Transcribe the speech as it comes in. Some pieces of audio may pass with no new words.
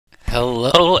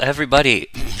Hello, everybody.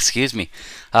 Excuse me.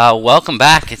 Welcome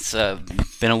back. It's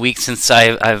been a week since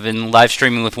I've been live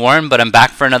streaming with Warren, but I'm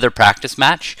back for another practice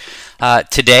match.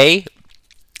 Today,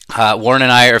 Warren and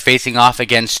I are facing off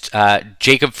against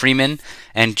Jacob Freeman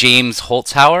and James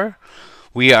Holzhauer.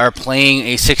 We are playing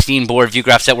a 16-board view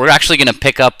graph set. We're actually going to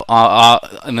pick up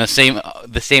in the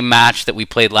same match that we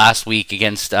played last week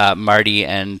against Marty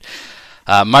and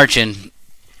Marchin.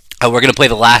 We're going to play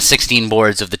the last 16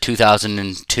 boards of the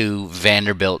 2002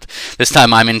 Vanderbilt. This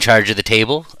time I'm in charge of the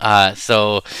table,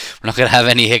 so we're not going to have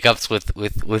any hiccups with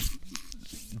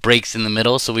breaks in the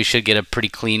middle, so we should get a pretty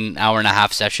clean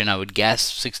hour-and-a-half session, I would guess,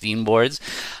 16 boards.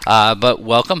 But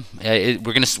welcome.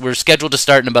 We're scheduled to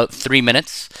start in about 3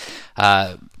 minutes.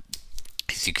 As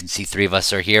you can see, 3 of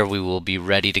us are here. We will be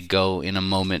ready to go in a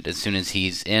moment as soon as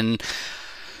he's in.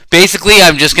 Basically,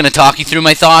 I'm just going to talk you through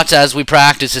my thoughts as we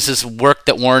practice. This is work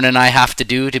that Warren and I have to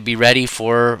do to be ready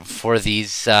for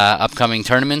these upcoming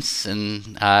tournaments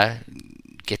and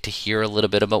get to hear a little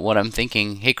bit about what I'm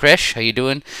thinking. Hey, Krish, how you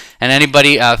doing? And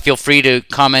anybody, feel free to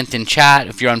comment in chat.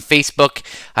 If you're on Facebook,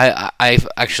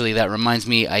 actually, that reminds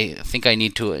me, I think I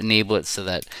need to enable it so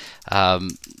that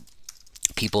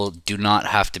people do not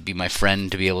have to be my friend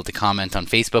to be able to comment on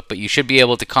Facebook, but you should be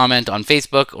able to comment on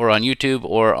Facebook or on YouTube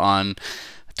or on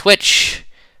Twitch.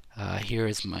 Here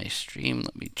is my stream.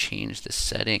 Let me change the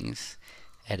settings.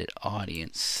 Edit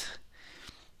audience.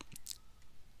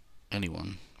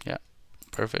 Anyone? Yeah,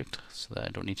 perfect. So that I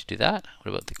don't need to do that. What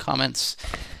about the comments?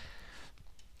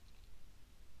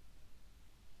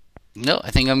 No,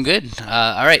 I think I'm good.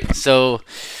 All right, so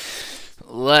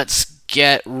let's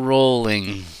get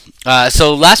rolling.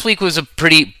 So last week was a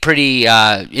pretty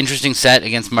interesting set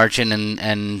against Marchin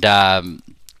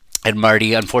and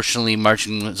Marty. Unfortunately,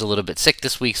 Marchin was a little bit sick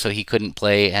this week, so he couldn't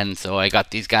play, and so I got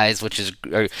these guys, which is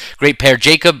a great pair.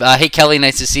 Jacob, hey Kelly,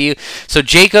 nice to see you. So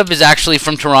Jacob is actually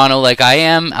from Toronto, like I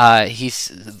am.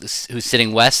 Who's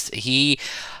sitting west. He,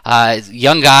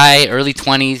 young guy, early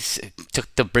 20s,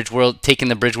 taking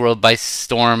the Bridge World by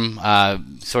storm.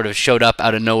 Sort of showed up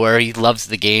out of nowhere. He loves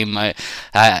the game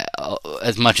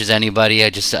as much as anybody.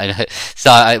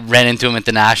 I ran into him at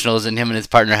the Nationals, and him and his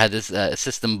partner had this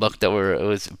system book that it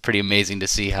was pretty amazing to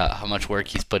see how much work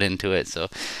he's put into it. So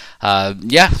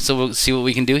yeah, so we'll see what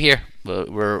we can do here.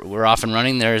 We're off and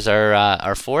running. There's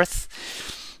our fourth.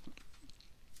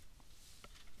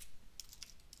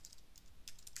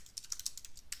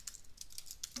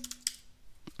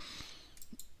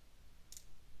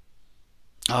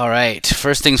 All right,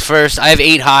 first things first, I have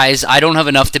 8 highs. I don't have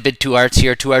enough to bid 2 hearts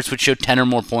here. 2 hearts would show 10 or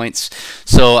more points,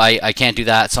 so I can't do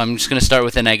that. So I'm just going to start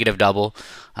with a negative double.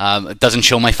 It doesn't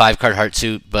show my 5-card heart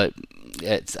suit, but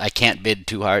I can't bid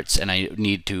 2 hearts, and I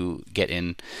need to get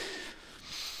in.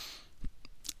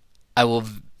 I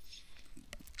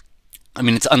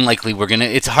mean, it's unlikely we're gonna.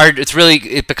 It's hard.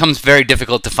 It becomes very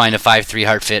difficult to find a 5-3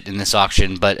 heart fit in this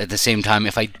auction. But at the same time,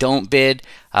 if I don't bid,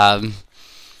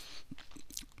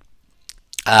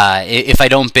 if I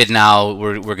don't bid now,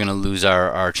 we're gonna lose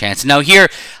our chance. Now here,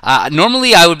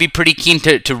 normally I would be pretty keen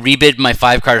to rebid my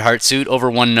 5-card heart suit over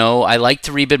 1 no. I like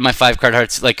to rebid my 5-card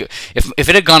hearts. Like if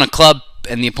it had gone a club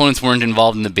and the opponents weren't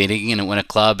involved in the bidding and it went a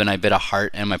club and I bid a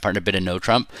heart and my partner bid a no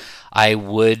trump, I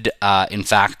would in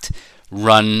fact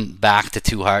run back to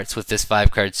 2 hearts with this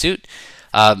 5-card suit.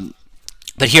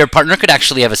 But here, partner could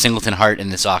actually have a singleton heart in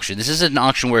this auction. This is an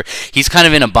auction where he's kind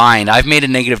of in a bind. I've made a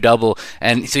negative double,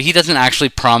 and so he doesn't actually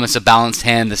promise a balanced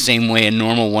hand the same way a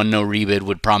normal 1-no rebid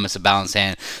would promise a balanced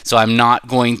hand. So I'm not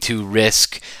going to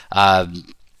risk playing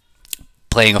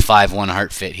a 5-1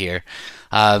 heart fit here.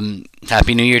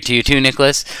 Happy New Year to you too,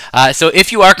 Nicholas. So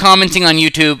if you are commenting on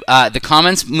YouTube, the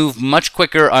comments move much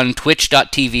quicker on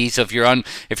twitch.tv. So if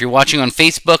you're watching on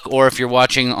Facebook or if you're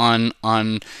watching on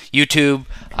YouTube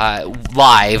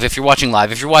live, if you're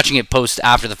watching it post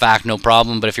after the fact, no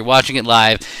problem. But if you're watching it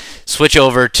live, switch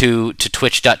over to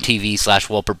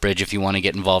twitch.tv/WolpertBridge if you want to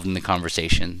get involved in the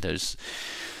conversation.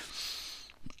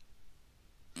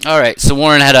 All right, so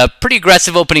Warren had a pretty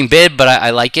aggressive opening bid, but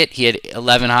I like it. He had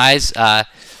 11 highs,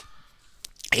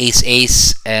 ace,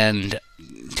 ace, and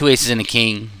 2 aces and a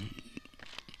king.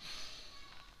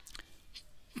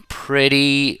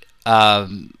 Pretty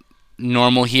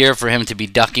normal here for him to be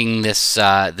ducking this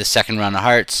the second round of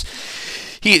hearts.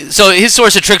 So his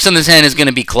source of tricks on this hand is going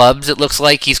to be clubs. It looks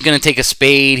like he's going to take a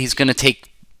spade. He's going to take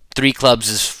 3 clubs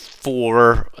as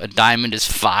 4, a diamond is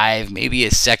 5, maybe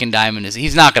his second diamond is.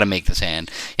 He's not going to make this hand.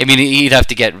 I mean, he'd have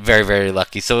to get very, very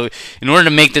lucky. So in order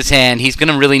to make this hand, he's going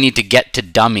to really need to get to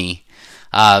dummy.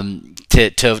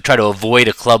 to try to avoid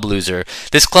a club loser.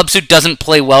 This club suit doesn't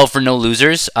play well for no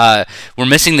losers. We're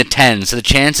missing the 10, so the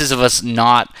chances of us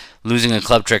not losing a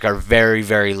club trick are very,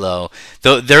 very low.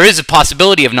 Though there is a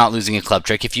possibility of not losing a club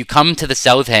trick if you come to the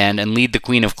south hand and lead the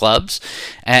queen of clubs,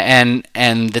 and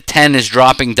the 10 is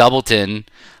dropping doubleton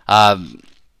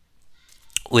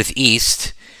with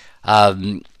east.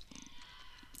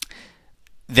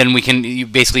 Then we can you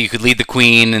could lead the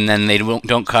queen, and then they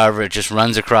don't cover. It just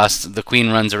runs across. The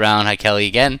queen runs around. Hi Kelly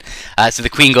again. So the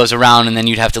queen goes around, and then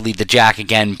you'd have to lead the jack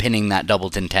again, pinning that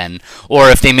doubleton 10. Or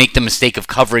if they make the mistake of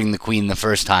covering the queen the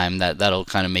first time, that'll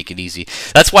kind of make it easy.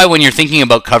 That's why when you're thinking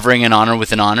about covering an honor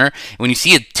with an honor, when you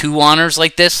see two honors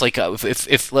like this, like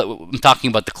if I'm talking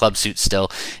about the club suit still,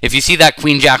 if you see that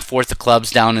queen jack fourth of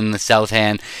clubs down in the south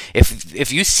hand,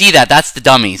 if you see that, that's the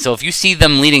dummy. So if you see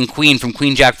them leading queen from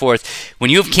queen jack fourth, when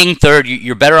you have king third,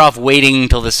 you're better off waiting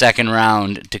until the second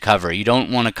round to cover. You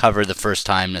don't want to cover the first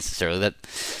time necessarily.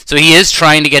 So he is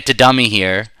trying to get to dummy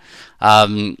here.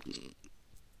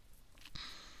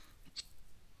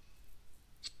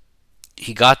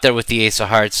 He got there with the ace of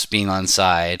hearts being on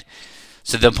side.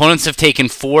 So the opponents have taken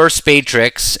 4 spade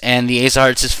tricks, and the ace of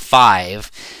hearts is 5.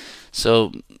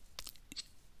 So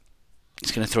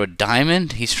he's going to throw a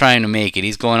diamond. He's trying to make it.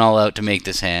 He's going all out to make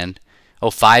this hand. Oh,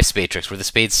 5 spade tricks. Were the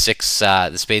spades 6?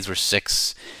 The spades were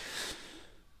 6.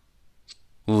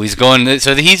 Ooh, he's going.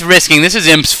 So he's risking. This is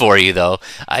imps for you, though.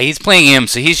 He's playing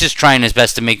imps, so he's just trying his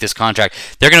best to make this contract.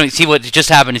 They're going to see what just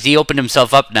happened. Is he opened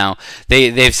himself up now?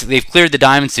 They've cleared the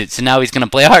diamond suit, so now he's going to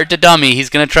play hard to dummy.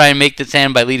 He's going to try and make this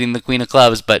hand by leading the queen of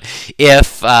clubs. But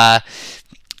if the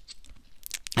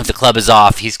club is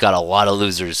off, he's got a lot of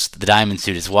losers. The diamond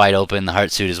suit is wide open, the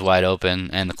heart suit is wide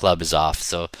open, and the club is off.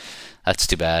 So that's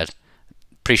too bad.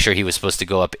 Pretty sure he was supposed to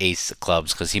go up ace of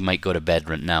clubs because he might go to bed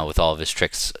right now with all of his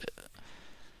tricks.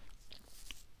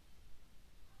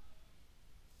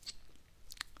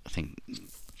 I think.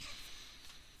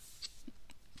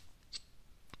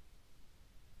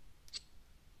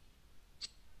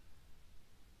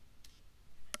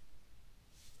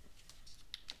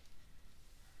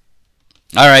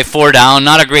 All right, 4 down.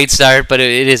 Not a great start, but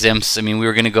it is imps. I mean, we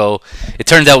were going to go. It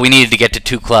turns out we needed to get to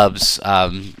 2 clubs.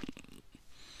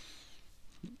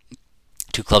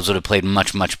 2 clubs would have played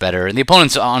much, much better. And the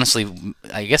opponents, honestly,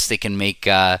 I guess they can make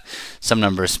some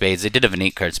number of spades. They did have an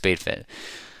 8-card spade fit.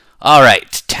 All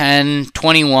right, 10,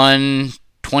 21,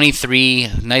 23.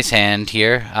 Nice hand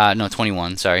here. No,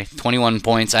 21, sorry. 21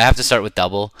 points. I have to start with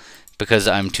double because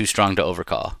I'm too strong to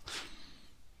overcall.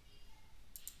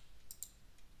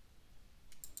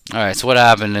 All right, so what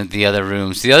happened in the other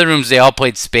rooms? The other rooms, they all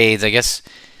played spades. I guess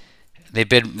they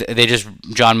just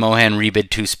John Mohan rebid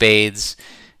 2 spades.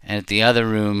 And at the other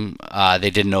room, they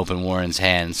didn't open Warren's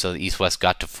hand, so the East-West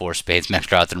got to 4 spades. Max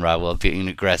Trout and Rodwell being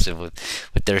aggressive with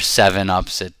their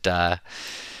 7-ups at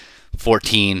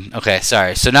 14. Okay,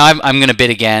 sorry. So now I'm going to bid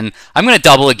again. I'm going to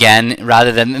double again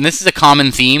rather than, and this is a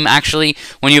common theme, actually,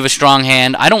 when you have a strong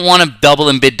hand. I don't want to double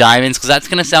and bid diamonds because that's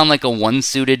going to sound like a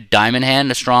one-suited diamond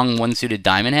hand, a strong one-suited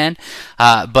diamond hand.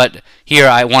 But here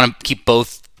I want to keep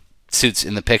both suits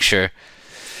in the picture.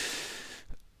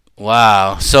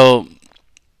 Wow. So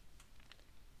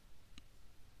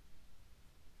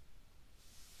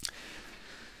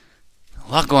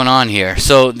a lot going on here.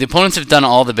 So the opponents have done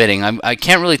all the bidding. I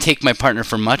can't really take my partner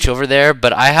for much over there,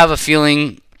 but I have a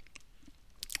feeling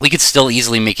we could still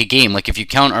easily make a game. Like if you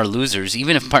count our losers,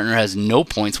 even if partner has no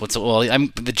points whatsoever, well,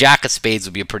 the Jack of Spades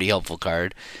would be a pretty helpful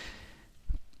card.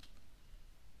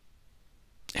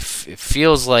 It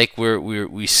feels like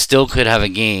we still could have a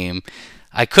game.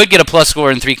 I could get a plus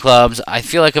score in 3 clubs. I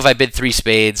feel like if I bid 3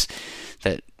 spades,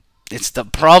 the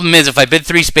problem is if I bid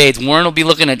 3 spades, Warren will be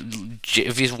looking at,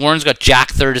 if Warren's got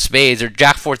Jack third of spades, or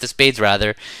Jack fourth of spades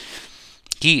rather,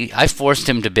 I forced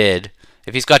him to bid.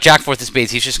 If he's got Jack fourth of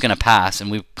spades, he's just going to pass, and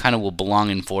we kind of will belong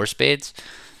in 4 spades.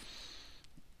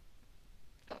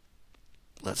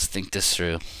 Let's think this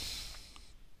through.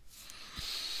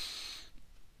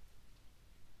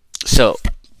 So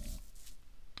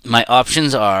my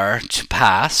options are to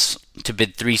pass, to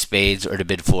bid 3 spades, or to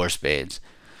bid 4 spades.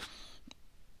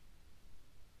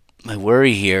 My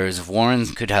worry here is if Warren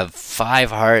could have 5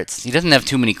 hearts. He doesn't have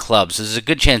too many clubs, so there's a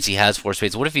good chance he has 4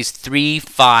 spades. What if he's 3,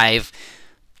 5,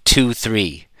 2,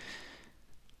 3?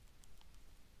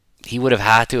 He would have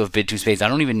had to have bid 2 spades. I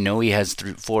don't even know he has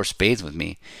 4 spades with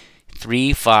me.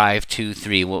 3, 5, 2,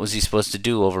 3. What was he supposed to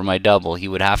do over my double? He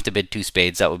would have to bid 2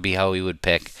 spades. That would be how he would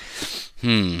pick.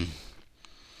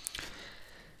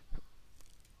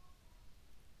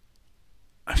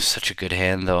 Such a good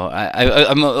hand, though.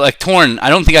 I'm like torn. I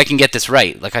don't think I can get this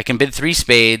right. Like I can bid 3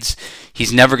 spades.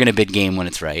 He's never going to bid game when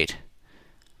it's right.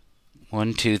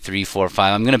 1, 2, 3, 4,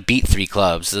 5. I'm gonna beat 3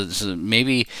 clubs. So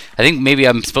maybe I think maybe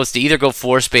I'm supposed to either go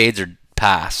 4 spades or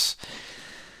pass.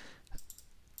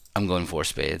 I'm going 4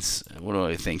 spades. What do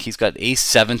I think? He's got ace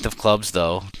 7th of clubs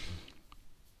though.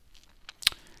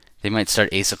 They might start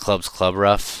ace of clubs, club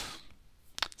rough.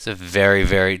 It's a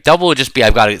very double would just be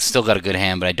I've still got a good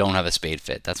hand, but I don't have a spade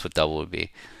fit. That's what double would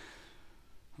be.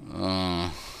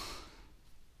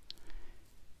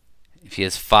 If he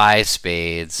has 5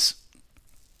 spades,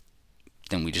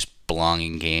 then we just belong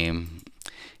in game.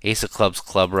 Ace of clubs,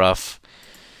 club rough.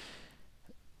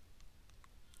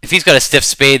 If he's got a stiff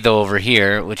spade though over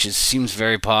here, which seems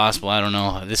very possible, I don't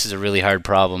know. This is a really hard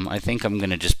problem. I think I'm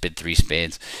gonna just bid 3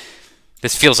 spades.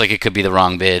 This feels like it could be the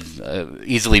wrong bid,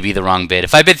 easily be the wrong bid.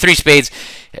 If I bid 3 spades,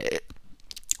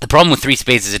 the problem with 3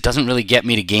 spades is it doesn't really get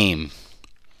me to game.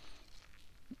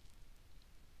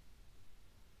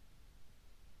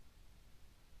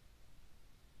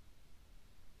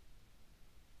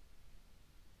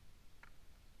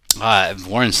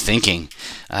 Warren's thinking.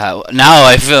 Now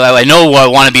I know I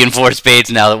want to be in 4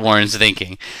 spades now that Warren's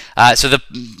thinking. So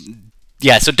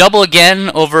double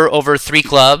again over 3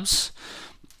 clubs.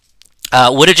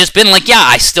 Would have just been like, yeah,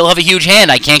 I still have a huge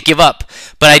hand. I can't give up.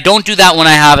 But I don't do that when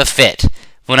I have a fit.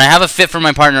 When I have a fit for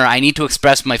my partner, I need to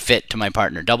express my fit to my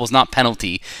partner. Double's not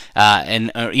penalty,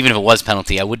 and even if it was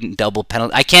penalty, I wouldn't double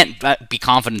penalty. I can't be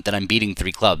confident that I'm beating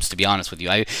 3 clubs, to be honest with you.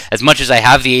 As much as I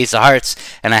have the ace of hearts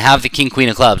and I have the king, queen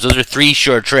of clubs, those are 3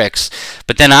 sure tricks.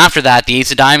 But then after that, the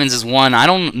ace of diamonds is 1. I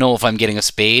don't know if I'm getting a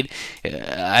spade.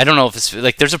 I don't know if it's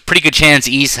like there's a pretty good chance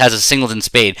East has a singleton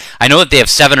spade. I know that they have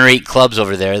 7 or 8 clubs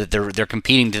over there that they're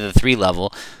competing to the 3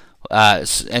 level,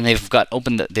 and they've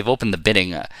opened the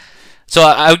bidding. So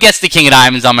I would guess the king of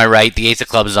diamonds on my right, the ace of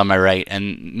clubs is on my right,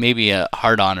 and maybe a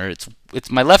heart on her.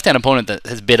 It's my left-hand opponent that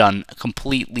has bid on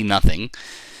completely nothing.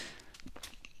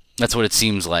 That's what it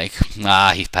seems like.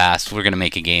 He passed. We're gonna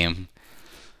make a game.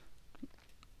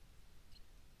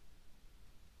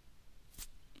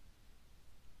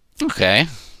 Okay.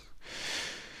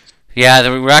 Yeah,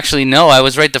 we're actually no. I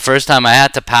was right the first time. I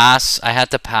had to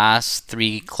pass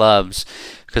 3 clubs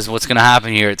because what's gonna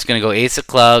happen here? It's gonna go ace of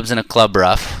clubs and a club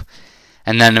rough.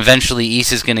 And then eventually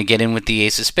East is going to get in with the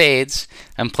ace of spades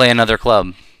and play another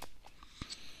club.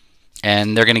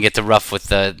 And they're going to get to rough with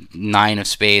the 9 of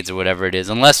spades or whatever it is.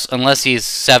 Unless he's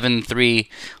 7-3.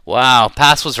 Wow,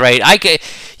 pass was right.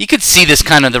 You could see this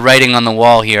kind of the writing on the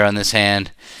wall here on this hand.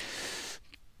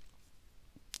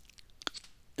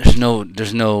 There's no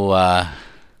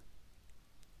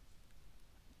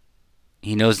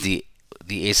he knows the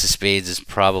ace of spades is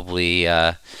probably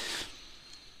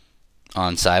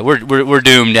onside. We're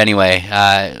doomed anyway.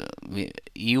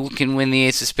 You can win the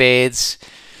ace of spades.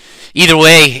 Either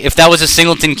way, if that was a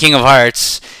singleton king of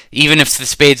hearts, even if the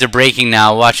spades are breaking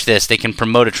now, watch this. They can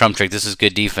promote a trump trick. This is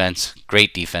good defense.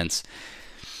 Great defense.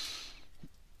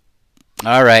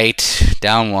 All right,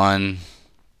 down 1.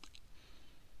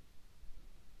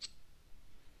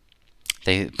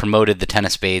 They promoted the 10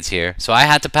 of spades here. So I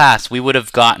had to pass. We would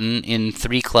have gotten in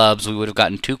 3 clubs. We would have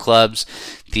gotten 2 clubs,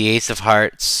 the ace of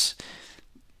hearts,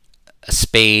 a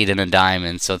spade, and a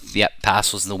diamond. So, yep,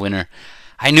 pass was the winner.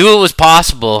 I knew it was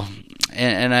possible,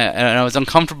 and I was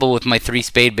uncomfortable with my 3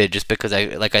 spade bid just because,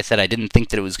 like I said, I didn't think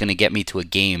that it was going to get me to a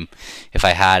game if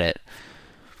I had it.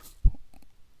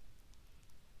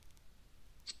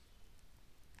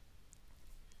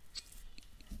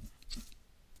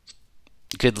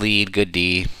 Good lead, good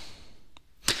D.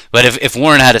 But if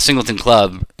Warren had a singleton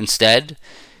club instead,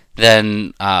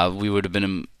 then we would have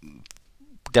been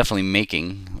definitely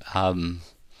making.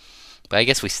 But I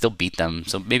guess we still beat them.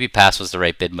 So maybe pass was the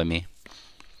right bid by me.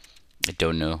 I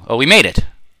don't know. Oh, we made it.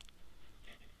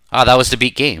 Ah, that was the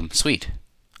beat game. Sweet.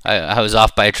 I was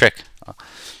off by a trick.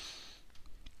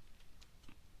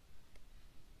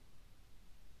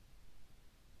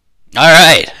 All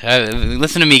right.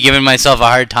 Listen to me giving myself a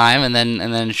hard time, and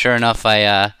then sure enough,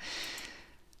 I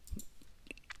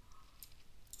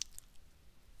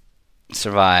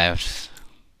survived.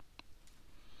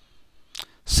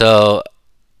 So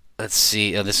let's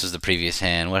see. Oh, this was the previous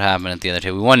hand. What happened at the other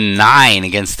two? We won 9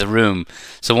 against the room.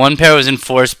 So one pair was in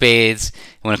 4 spades.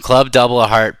 When a club double, a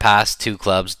heart, pass 2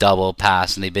 clubs, double,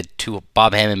 pass, and they bid 2.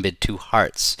 Bob Hammond bid 2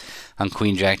 hearts on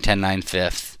Queen Jack 10 9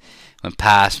 5th. Went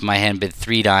past. My hand bid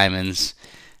 3 diamonds,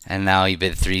 and now he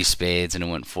bid 3 spades, and it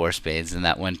went 4 spades, and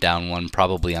that went down 1,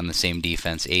 probably on the same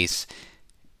defense. Ace.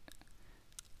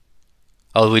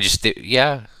 Oh, we just did,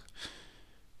 yeah.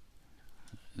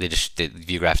 The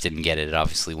Viewgraph didn't get it. It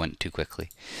obviously went too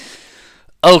quickly.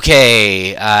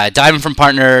 Okay, diamond from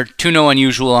partner, 2-no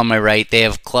unusual on my right. They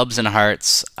have clubs and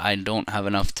hearts. I don't have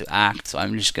enough to act, so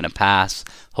I'm just going to pass,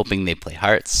 hoping they play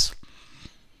hearts.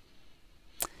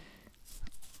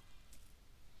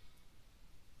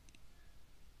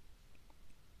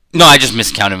 No, I just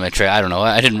miscounted my trick. I don't know.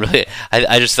 I didn't really.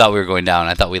 I just thought we were going down.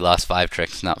 I thought we lost 5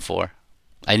 tricks, not 4.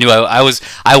 I knew I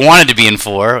wanted to be in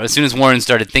 4. As soon as Warren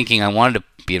started thinking I wanted to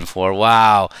be in 4,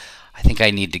 wow. I think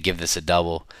I need to give this a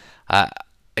double.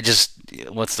 I just,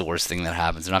 what's the worst thing that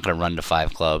happens? They're not going to run to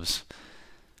 5 clubs.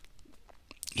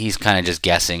 He's kind of just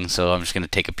guessing, so I'm just going to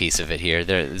take a piece of it here.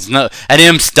 There's no, at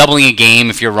imps, doubling a game,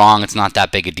 if you're wrong, it's not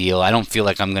that big a deal. I don't feel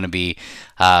like I'm going to be,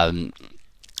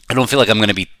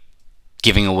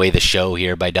 giving away the show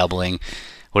here by doubling.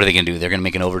 What are they going to do? They're going to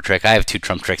make an over trick. I have 2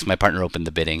 trump tricks. My partner opened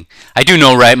the bidding. I do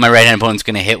know my right-hand opponent's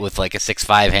going to hit with like a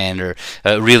 6-5 hand or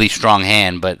a really strong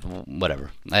hand, but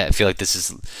whatever. I feel like this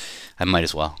is, I might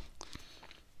as well.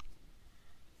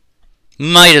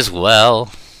 Might as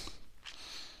well.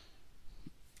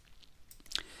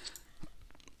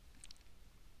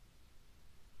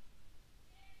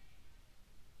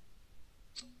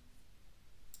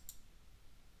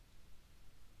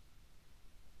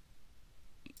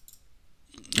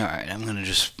 Alright, I'm going to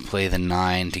just play the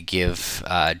 9 to give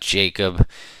Jacob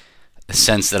a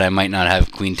sense that I might not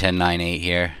have Queen 10, 9, 8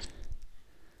 here.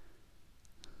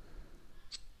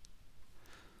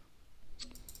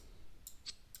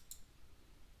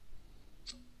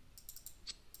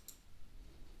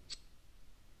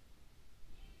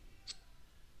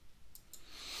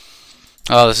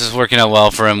 Oh, this is working out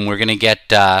well for him. We're going to get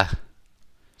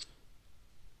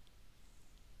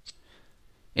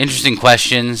interesting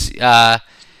questions.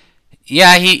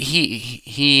 Yeah,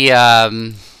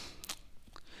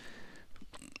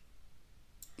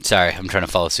 sorry, I'm trying to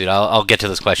follow suit. I'll get to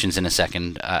those questions in a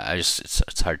second.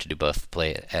 It's hard to do both,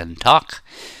 play and talk.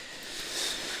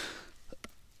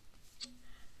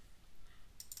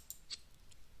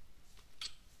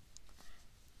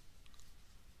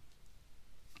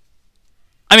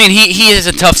 I mean, he is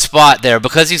a tough spot there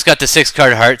because he's got the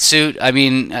 6-card heart suit. I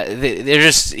mean, they're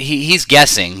just he's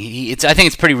guessing. I think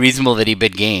it's pretty reasonable that he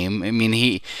bid game. I mean,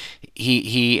 he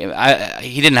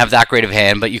didn't have that great of a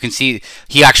hand, but you can see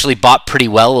he actually bought pretty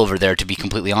well over there. To be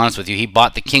completely honest with you, he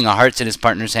bought the king of hearts in his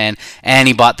partner's hand, and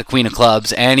he bought the queen of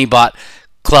clubs, and he bought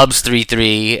clubs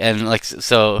 3-3, and like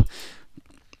so.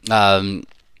 I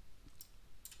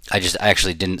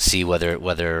actually didn't see whether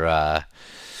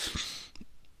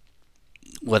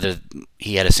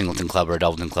he had a singleton club or a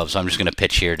doubleton club, so I'm just going to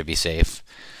pitch here to be safe.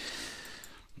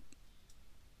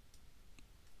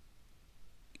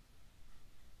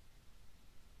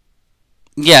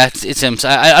 Yeah, it's him.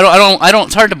 I don't.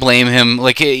 It's hard to blame him.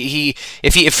 Like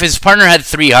if his partner had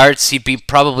 3 hearts, he'd be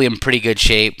probably in pretty good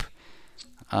shape.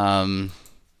 I'm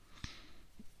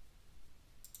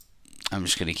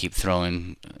just going to keep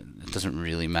throwing. It doesn't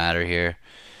really matter here.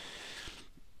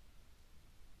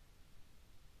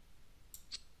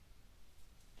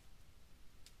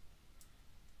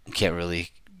 Can't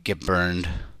really get burned.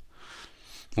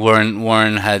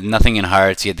 Warren had nothing in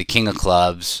hearts. He had the king of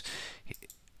clubs.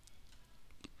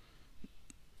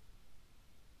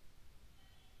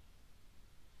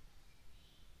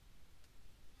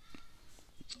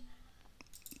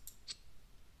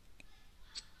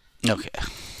 Okay.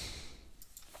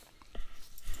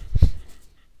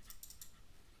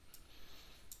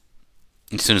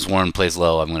 As soon as Warren plays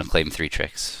low, I'm going to claim 3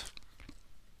 tricks.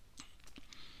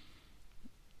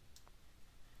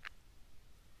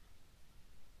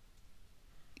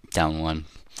 Down 1.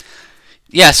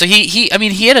 Yeah, so I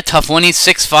mean, he had a tough one. He's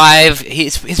 6'5".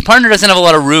 His partner doesn't have a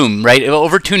lot of room, right?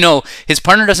 Over 2-no, his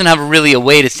partner doesn't have really a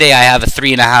way to say I have a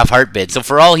 3.5 heart bid. So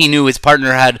for all he knew, his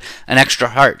partner had an extra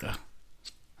heart.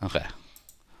 Okay.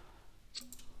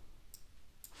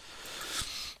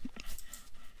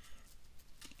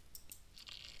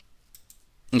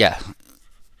 Yeah.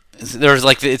 There's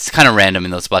like it's kind of random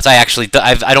in those spots. I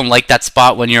don't like that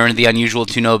spot when you're in the unusual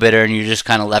 2-no bidder and you're just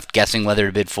kind of left guessing whether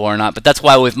to bid 4 or not. But that's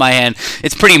why with my hand,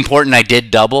 it's pretty important I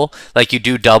did double, like you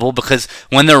do double, because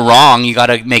when they're wrong, you got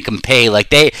to make them pay. Like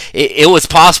it was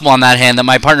possible on that hand that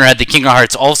my partner had the king of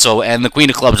hearts also and the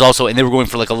queen of clubs also, and they were going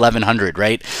for like 1100,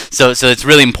 right? So it's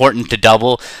really important to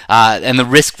double, and the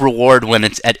risk reward when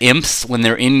it's at imps when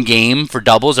they're in game for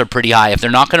doubles are pretty high. If they're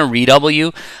not going to redouble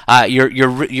you,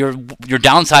 your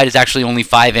downside is actually only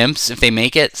 5 imps if they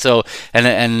make it. So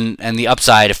and the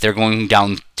upside if they're going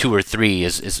down 2 or 3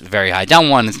 is very high. Down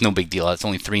 1 is no big deal. It's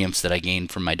only 3 imps that I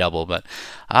gained from my double, but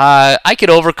I could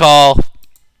overcall.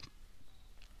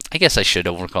 I guess I should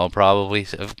overcall probably.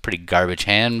 It's a pretty garbage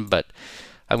hand, but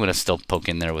I'm gonna still poke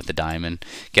in there with the diamond,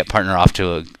 get partner off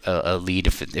to a lead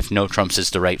if no trumps is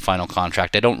the right final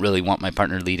contract. I don't really want my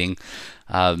partner leading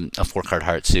a 4-card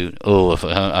heart suit. Oh,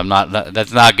 I'm not.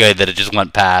 That's not good. That it just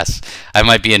went past. I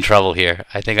might be in trouble here.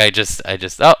 I think I just.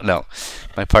 Oh no,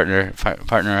 my partner.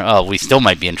 Oh, we still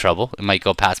might be in trouble. It might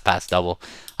go past double.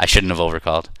 I shouldn't have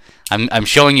overcalled. I'm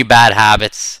showing you bad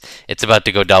habits. It's about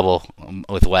to go double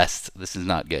with West. This is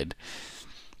not good.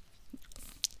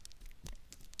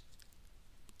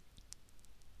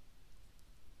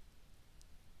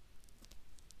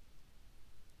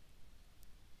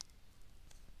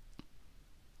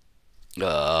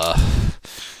 What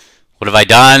have I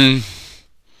done?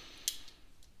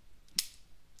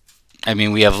 I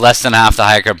mean, we have less than half the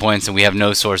high card points, and we have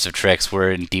no source of tricks.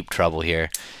 We're in deep trouble here.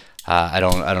 I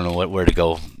don't know where to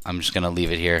go. I'm just gonna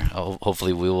leave it here.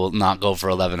 Hopefully, we will not go for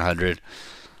 1100.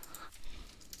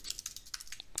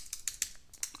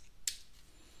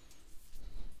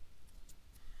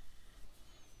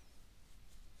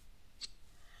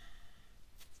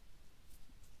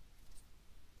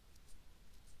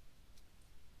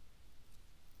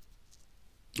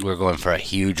 We're going for a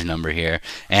huge number here,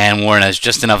 and Warren has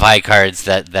just enough high cards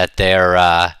that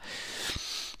they're.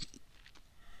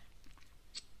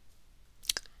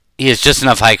 He has just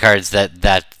enough high cards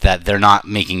that they're not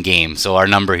making game. So our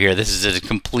number here, this is a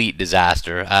complete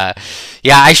disaster.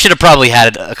 Yeah, I should have probably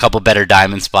had a couple better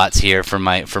diamond spots here for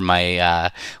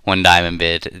my one diamond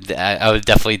bid. I would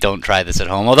definitely don't try this at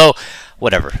home. Although,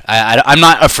 whatever. I'm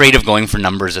not afraid of going for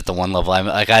numbers at the 1 level.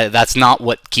 That's not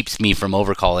what keeps me from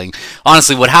overcalling.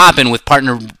 Honestly, what happened with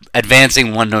partner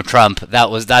advancing 1 no trump,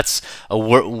 that's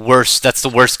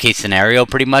the worst case scenario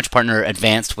pretty much. Partner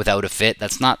advanced without a fit.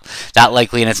 That's not that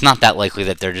likely, and it's not that likely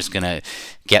that they're just gonna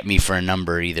get me for a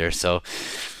number either. So,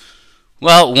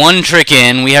 well, 1 trick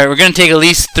in. We're gonna take at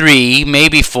least 3,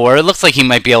 maybe 4. It looks like he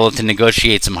might be able to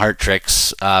negotiate some heart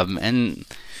tricks,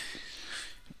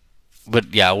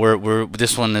 but yeah,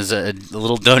 this one is a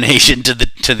little donation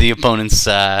to the opponent's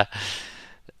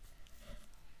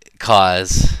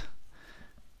cause.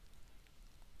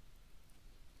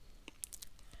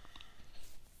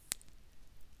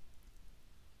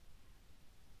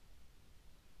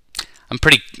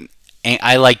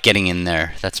 I like getting in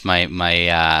there. That's my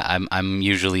I'm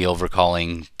usually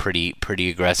overcalling pretty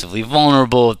aggressively.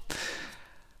 Vulnerable.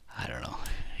 I don't know.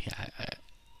 Yeah.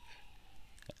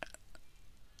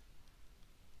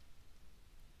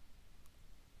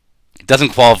 It doesn't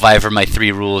qualify for my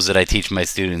 3 rules that I teach my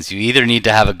students. You either need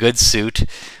to have a good suit,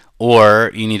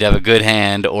 or you need to have a good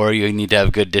hand, or you need to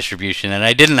have good distribution. And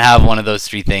I didn't have one of those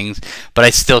 3 things, but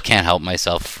I still can't help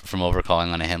myself from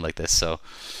overcalling on a hand like this. So.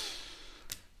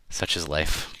 Such is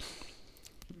life.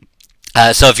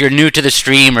 So if you're new to the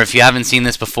stream, or if you haven't seen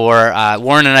this before,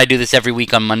 Warren and I do this every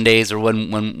week on Mondays, or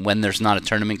when there's not a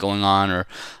tournament going on, or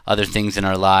other things in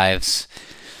our lives.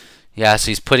 Yeah,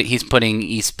 so he's putting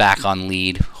East back on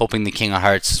lead, hoping the King of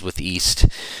Hearts is with East.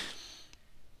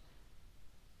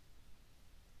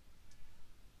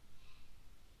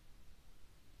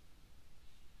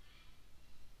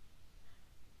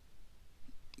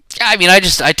 Yeah, I mean, I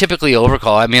typically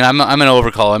overcall. I mean, I'm an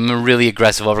overcall. I'm a really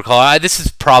aggressive overcall. This is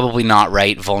probably not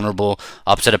right. Vulnerable,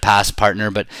 upset a past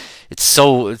partner, but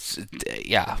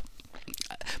yeah.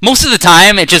 Most of the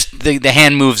time, it just the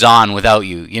hand moves on without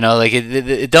you. You know, like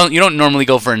you don't normally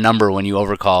go for a number when you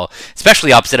overcall,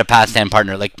 especially opposite a past hand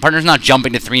partner. Like partner's not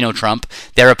jumping to 3 no trump.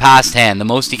 They're a past hand. The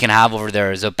most he can have over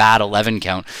there is a bad 11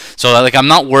 count. So like I'm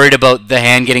not worried about the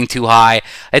hand getting too high.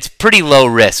 It's pretty low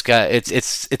risk.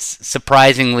 It's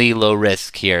surprisingly low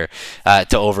risk here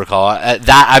to overcall.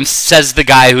 Says the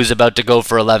guy who's about to go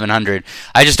for 1100.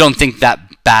 I just don't think that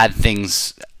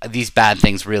these bad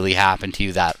things really happen to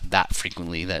you that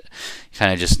frequently, that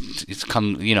kind of just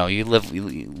you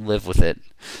live with it.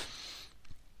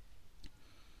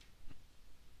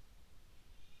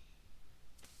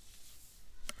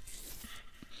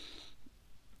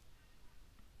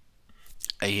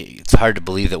 It's hard to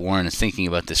believe that Warren is thinking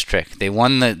about this trick. They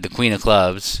won the Queen of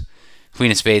Clubs, Queen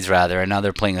of Spades rather, and now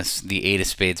they're playing the 8 of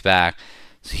Spades back.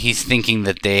 So he's thinking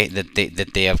that they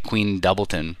have Queen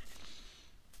Doubleton.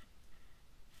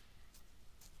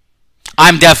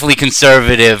 I'm definitely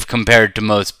conservative compared to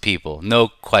most people, no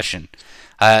question.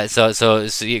 So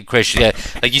Chris,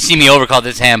 like you see me overcall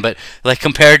this hand, but like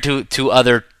compared to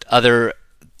other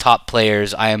top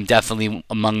players, I am definitely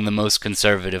among the most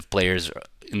conservative players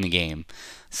in the game.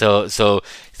 So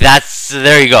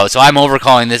there you go. So I'm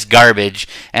overcalling this garbage,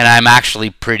 and I'm actually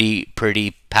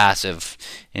pretty passive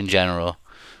in general.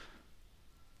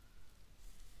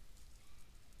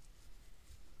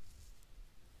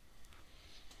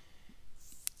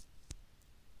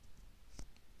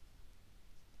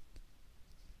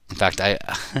 fact, I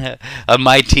on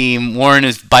my team, Warren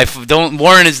is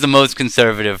Warren is the most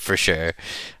conservative for sure.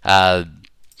 All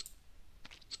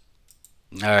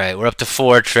right, we're up to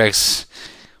 4 tricks.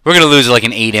 We're gonna lose like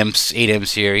an 8 imps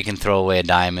here. He can throw away a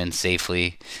diamond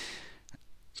safely.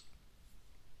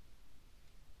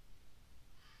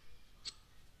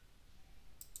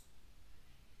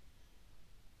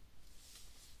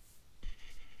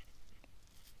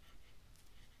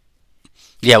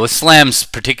 Yeah, with slams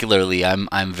particularly,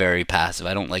 I'm very passive.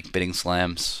 I don't like bidding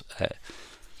slams.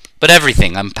 But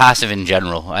everything, I'm passive in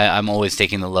general. I'm always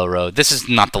taking the low road. This is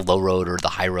not the low road or the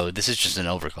high road. This is just an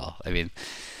overcall. I mean,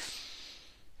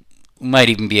 we might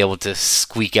even be able to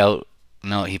squeak out.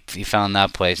 No, he found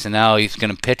that place. And now he's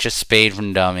going to pitch a spade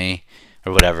from dummy.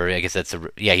 Or whatever. I guess that's a...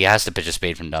 Yeah, he has to pitch a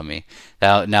spade from dummy.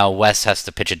 Now West has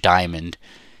to pitch a diamond.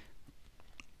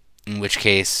 In which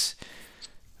case...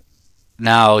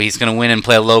 Now he's going to win and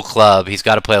play a low club. He's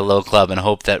got to play a low club and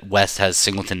hope that West has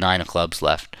singleton 9 of clubs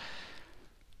left.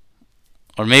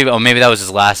 Or maybe that was his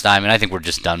last diamond. I think we're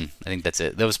just done. I think that's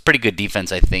it. That was pretty good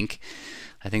defense, I think.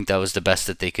 I think that was the best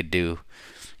that they could do.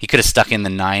 He could have stuck in the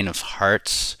 9 of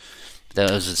hearts.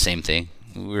 That was the same thing.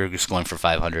 We were just going for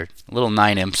 500. A little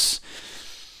 9 imps.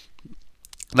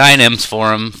 9 imps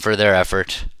for him for their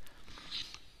effort.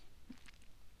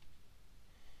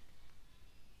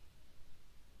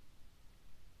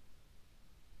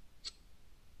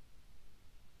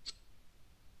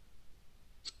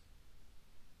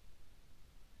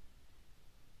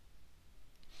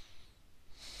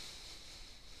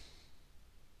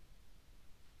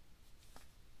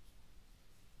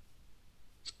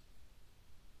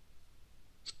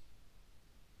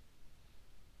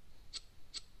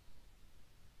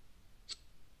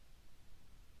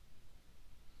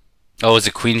 Oh, is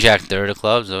it Queen Jack third of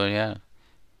clubs? Oh, yeah.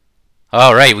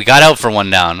 Oh, right. We got out for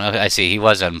 1 down. Okay, I see. He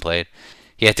was unplayed.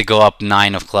 He had to go up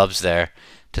 9 of clubs there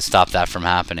to stop that from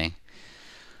happening.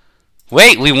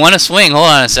 Wait, we won a swing. Hold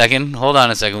on a second. Hold on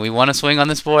a second. We won a swing on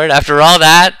this board? After all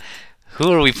that?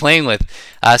 Who are we playing with?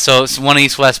 So it's one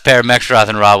East-West pair, Mexroth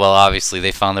and Rodwell, obviously.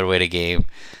 They found their way to game.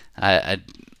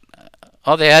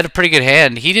 Oh, they had a pretty good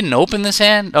hand. He didn't open this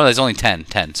hand? Oh, there's only 10.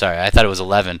 10. Sorry, I thought it was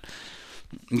 11.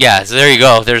 Yeah, so there you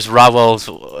go. There's Rodwell's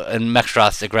and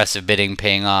Mexroth's aggressive bidding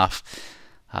paying off.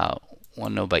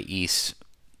 1-0 by East.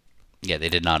 Yeah, they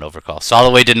did not overcall.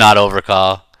 Soloway did not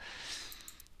overcall.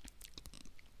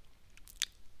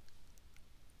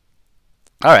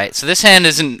 Alright, so this hand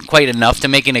isn't quite enough to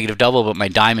make a negative double, but my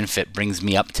diamond fit brings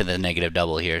me up to the negative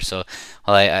double here. So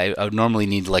I would normally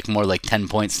need like more like 10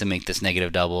 points to make this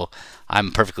negative double.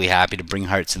 I'm perfectly happy to bring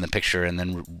hearts in the picture and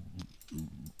then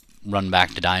run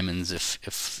back to diamonds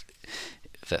if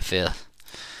that fails.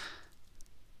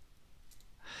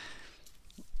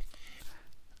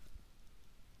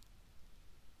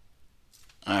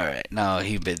 Alright, now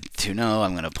he bid 2-0.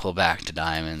 I'm going to pull back to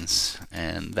diamonds,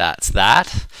 and that's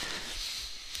that.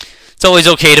 It's always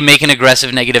okay to make an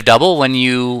aggressive negative double when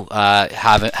you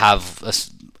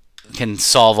can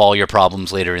solve all your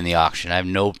problems later in the auction.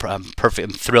 I'm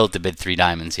thrilled to bid 3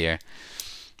 diamonds here.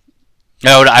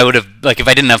 I would have, like, if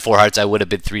I didn't have 4 hearts, I would have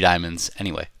bid 3 diamonds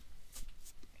anyway.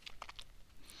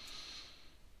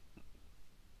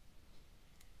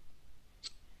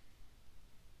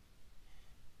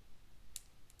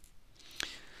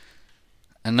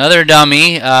 Another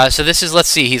dummy. So this is, let's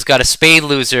see, he's got a spade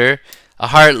loser, a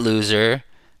heart loser,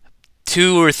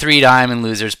 2 or 3 diamond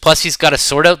losers, plus he's got to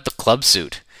sort out the club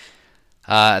suit.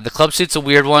 The club suit's a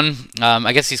weird one.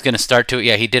 I guess he's going to start to it.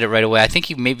 Yeah, he did it right away. I think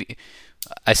he maybe...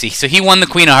 I see. So he won the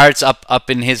Queen of Hearts up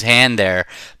in his hand there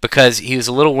because he was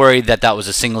a little worried that that was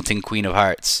a singleton Queen of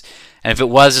Hearts. And if it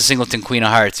was a singleton Queen of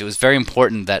Hearts, it was very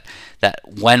important that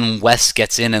when West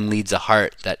gets in and leads a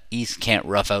heart, that East can't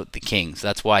rough out the King. So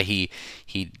that's why he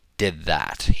did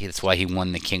that. That's why he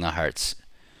won the King of Hearts.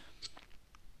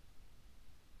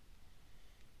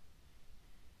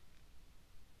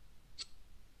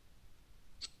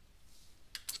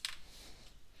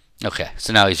 Okay,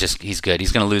 so now he's good.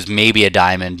 He's going to lose maybe a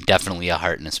diamond, definitely a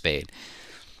heart and a spade.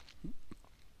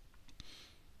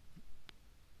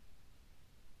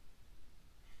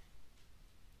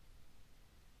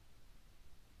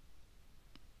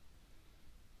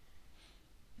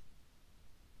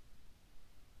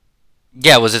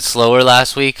 Yeah, was it slower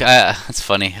last week? That's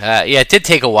funny. Yeah, it did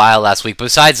take a while last week.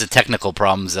 Besides the technical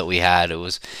problems that we had, it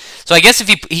was. So I guess if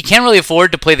he can't really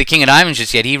afford to play the King of Diamonds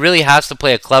just yet, he really has to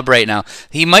play a club right now.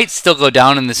 He might still go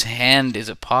down in this hand. Is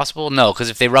it possible? No, because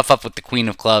if they rough up with the Queen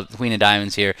of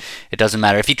Diamonds here, it doesn't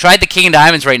matter. If he tried the King of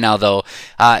Diamonds right now, though,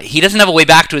 he doesn't have a way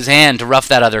back to his hand to rough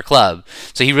that other club.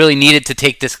 So he really needed to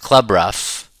take this club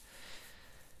rough.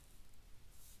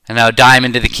 And now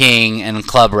diamond to the king and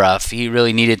club rough. He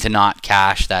really needed to not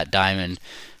cash that diamond.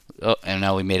 Oh, and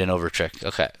now we made an over trick.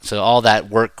 Okay, so all that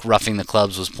work roughing the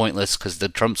clubs was pointless because the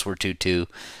trumps were 2-2,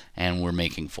 and we're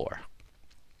making 4.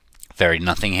 Very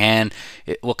nothing hand.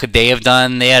 What could they have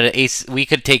done? They had an ace. We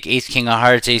could take ace, king of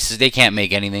hearts, aces. They can't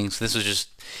make anything. So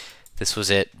this was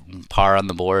it. Par on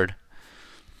the board.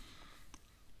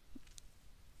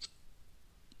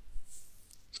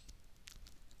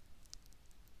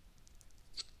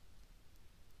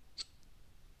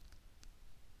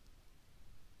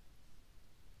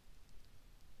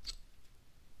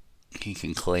 He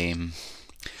can claim.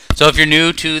 So if you're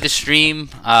new to the stream,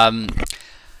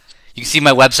 you can see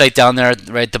my website down there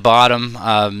right at the bottom.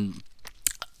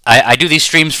 I do these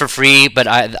streams for free, but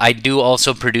I do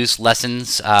also produce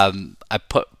lessons. I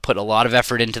put a lot of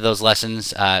effort into those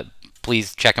lessons.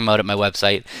 Please check them out at my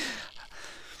website.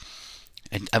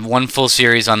 I have one full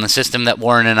series on the system that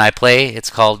Warren and I play.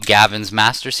 It's called Gavin's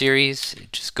Master Series.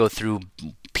 Just go through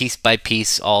piece by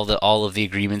piece all of the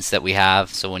agreements that we have.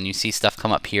 So when you see stuff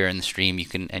come up here in the stream, you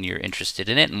can, and you're interested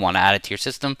in it and want to add it to your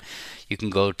system, you can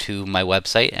go to my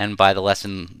website and buy the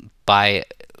lesson.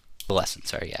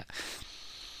 Sorry, yeah.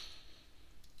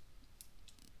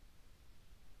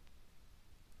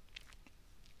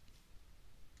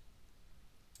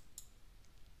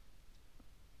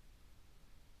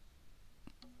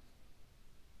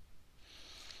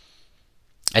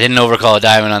 I didn't overcall a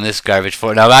diamond on this garbage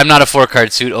 4. Now, I'm not a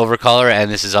 4-card suit overcaller, and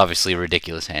this is obviously a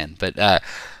ridiculous hand. But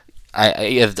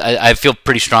I feel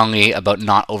pretty strongly about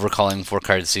not overcalling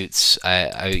 4-card suits.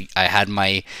 I had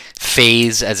my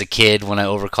phase as a kid when I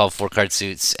overcalled 4-card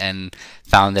suits and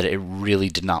found that it really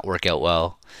did not work out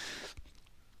well.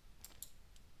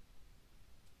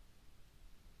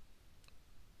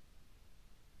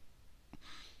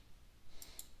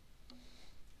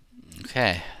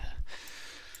 Okay.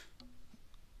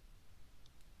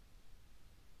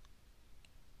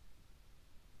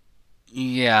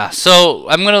 Yeah, so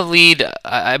I'm going to lead.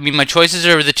 I mean, my choices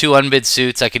are the 2 unbid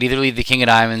suits. I could either lead the king of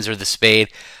diamonds or the spade.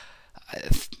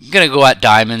 I'm going to go at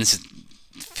diamonds.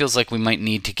 It feels like we might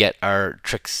need to get our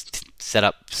tricks set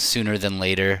up sooner than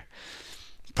later.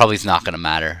 Probably is not going to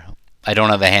matter. I don't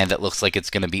have a hand that looks like it's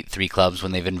going to beat 3 clubs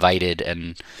when they've invited,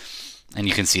 and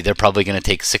you can see they're probably going to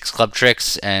take 6 club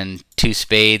tricks, and 2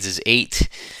 spades is 8.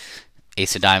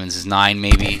 Ace of diamonds is 9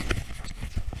 maybe.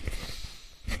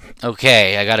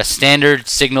 Okay, I got a standard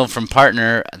signal from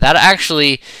partner. That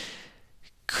actually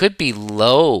could be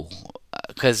low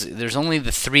because there's only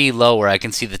the 3 low where I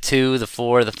can see the 2, the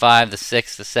 4, the 5, the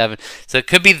 6, the 7. So it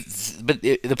could be, but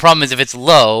the problem is if it's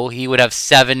low, he would have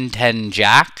 7, 10,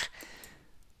 jack.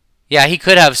 Yeah, he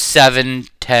could have 7,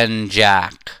 10,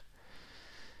 jack.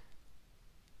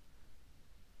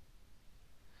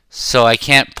 So I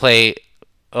can't play,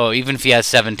 oh, even if he has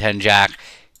 7, 10, jack.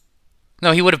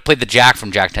 No, he would have played the jack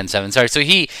from jack 10 7. Sorry, so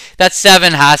that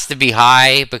 7 has to be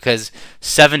high because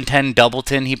 7 10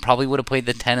 doubleton, he probably would have played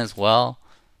the 10 as well.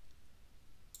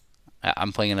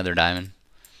 I'm playing another diamond.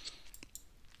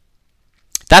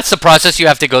 That's the process you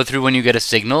have to go through when you get a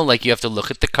signal. Like, you have to look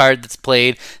at the card that's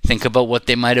played, think about what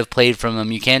they might have played from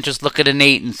them. You can't just look at an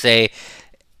 8 and say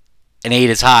an 8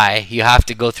 is high. You have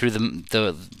to go through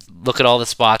the look at all the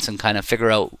spots and kind of figure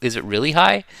out, is it really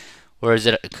high? Or is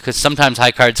it, because sometimes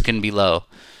high cards can be low.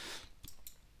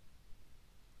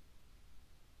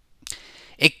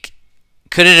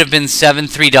 Could it have been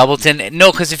 7-3 doubleton?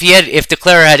 No, because if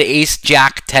Declarer had ace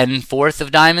jack 10 fourth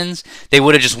of diamonds, they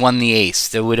would have just won the ace.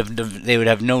 They would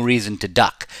have no reason to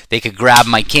duck. They could grab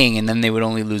my king and then they would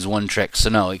only lose 1 trick. So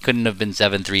no, it couldn't have been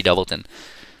 7-3 doubleton.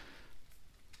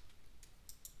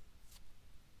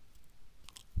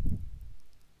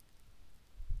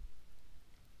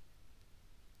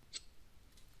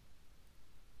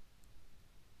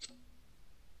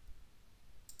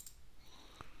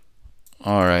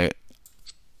 All right.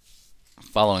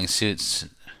 Following suits.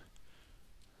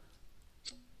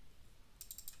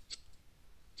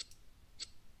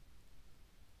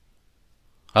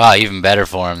 Ah, even better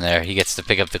for him there. He gets to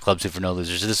pick up the club suit for no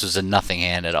losers. This was a nothing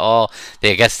hand at all.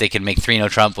 I guess they can make 3-no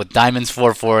trump with diamonds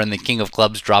 4-4 and the king of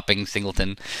clubs dropping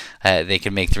singleton. They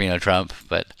can make 3-no trump,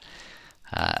 but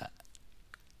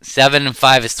 7 and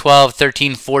 5 is 12,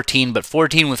 13, 14, but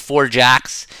 14 with 4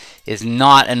 jacks is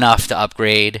not enough to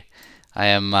upgrade. I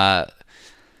am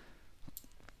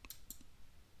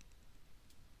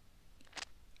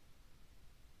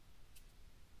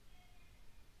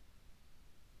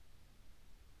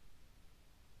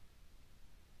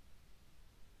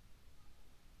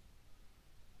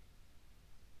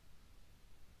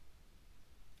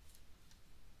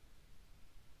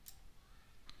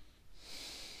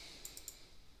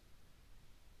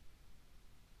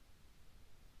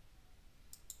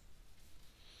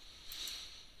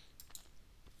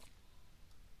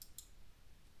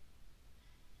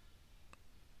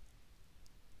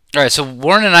All right, so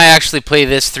Warren and I actually play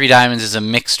this 3 diamonds as a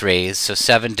mixed raise, so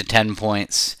 7 to 10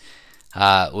 points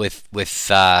with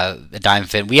the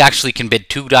diamond fin. We actually can bid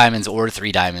 2 diamonds or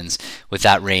 3 diamonds with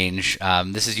that range.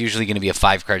 This is usually going to be a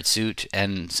 5-card suit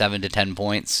and 7 to 10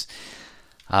 points.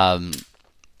 You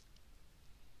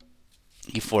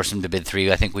force him to bid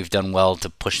 3. I think we've done well to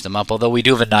push them up, although we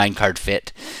do have a 9-card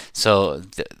fit. So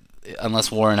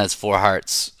unless Warren has 4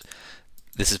 hearts,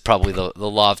 this is probably the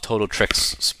law of total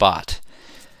tricks spot.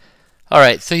 All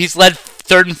right, so he's led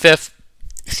 3rd and 5th.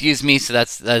 Excuse me. So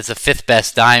that's a 5th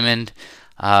best diamond.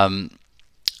 I'm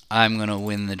gonna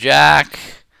win the jack.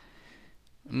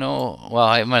 No, well,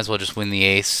 I might as well just win the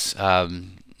ace.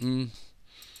 Let's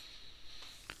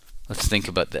think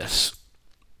about this.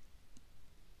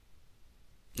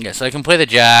 Yeah, so I can play the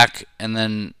jack, and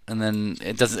then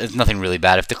it doesn't. It's nothing really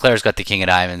bad. If Declare's got the king of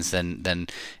diamonds, then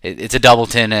it's a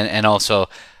doubleton, and also.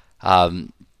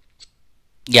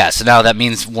 Yeah, so now that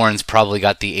means Warren's probably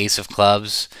got the ace of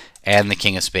clubs and the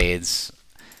king of spades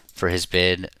for his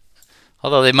bid.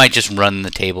 Although they might just run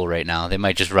the table right now. They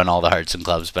might just run all the hearts and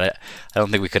clubs, but I don't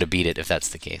think we could have beat it if that's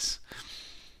the case.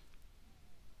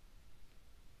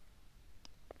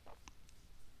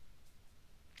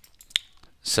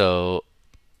 So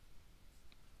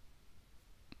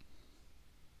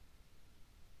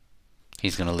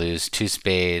he's going to lose 2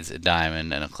 spades, a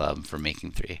diamond, and a club for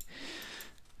making 3.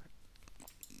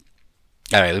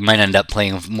 Alright, we might end up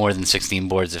playing more than 16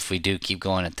 boards if we do keep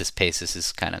going at this pace. This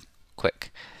is kind of quick.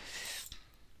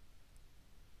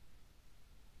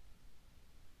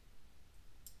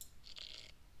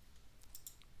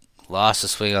 Lost a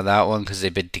swing on that one because they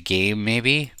bid to game,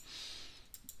 maybe?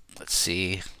 Let's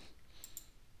see.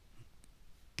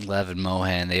 Lev and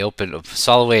Mohan. They opened.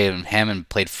 Soloway and Hammond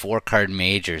played 4-card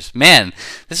majors. Man,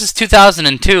 this is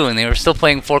 2002 and they were still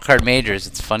playing 4-card majors.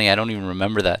 It's funny, I don't even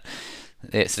remember that.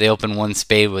 So they open 1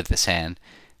 spade with this hand.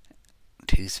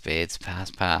 2 spades, pass,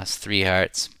 pass. 3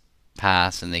 hearts,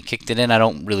 pass. And they kicked it in. I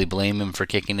don't really blame him for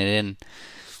kicking it in.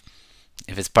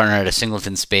 If his partner had a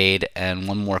singleton spade and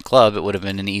 1 more club, it would have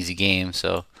been an easy game.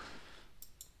 So,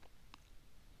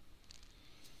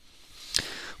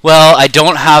 well, I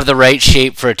don't have the right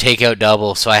shape for a takeout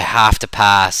double, so I have to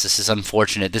pass. This is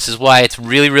unfortunate. This is why it's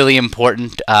really, really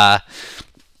important.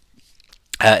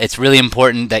 It's really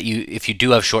important that if you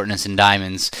do have shortness in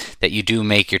diamonds, that you do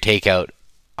make your takeout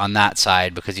on that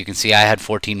side, because you can see I had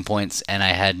 14 points and I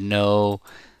had no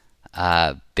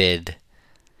bid.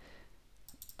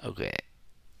 Okay.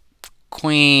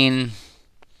 Queen.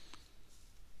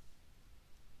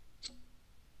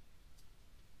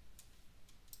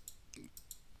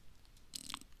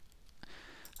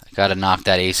 I gotta knock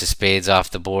that ace of spades off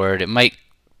the board. It might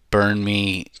burn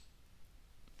me,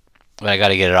 but I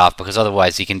gotta get it off, because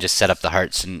otherwise he can just set up the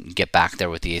hearts and get back there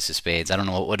with the ace of spades. I don't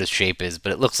know what his shape is,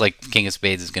 but it looks like king of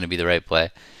spades is going to be the right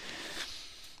play.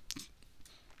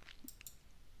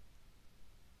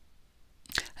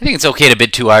 I think it's okay to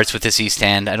bid 2 hearts with this east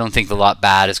hand. I don't think the lot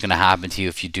bad is going to happen to you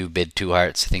if you do bid 2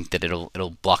 hearts. I think that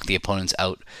it'll block the opponents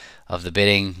out of the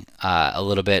bidding a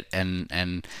little bit,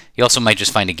 and you also might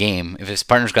just find a game. If his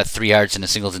partner's got 3 hearts and a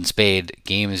singleton spade,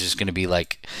 game is just going to be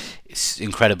like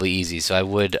incredibly easy. So I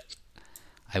would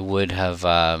have.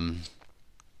 All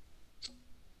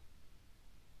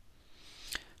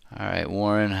right,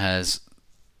 Warren has.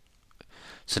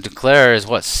 So Declare is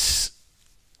what?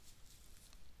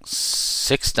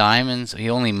 6 diamonds. He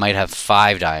only might have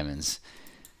 5 diamonds.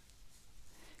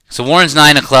 So Warren's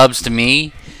 9 of clubs to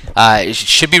me. It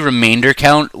should be remainder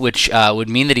count, which would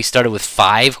mean that he started with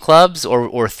 5 clubs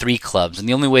or 3 clubs. And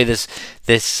the only way this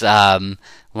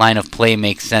line of play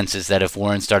makes sense is that if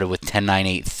Warren started with 10, 9,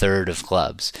 8, third of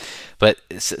clubs. But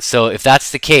so if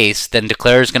that's the case, then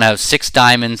Declare is going to have 6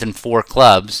 diamonds and 4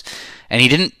 clubs, and he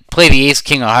didn't play the ace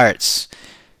king of hearts.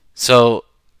 So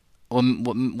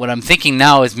what I'm thinking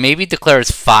now is maybe Declare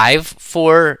is 5,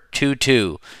 4, 2,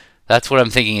 2. That's what I'm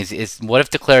thinking. Is what if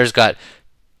Declare's got?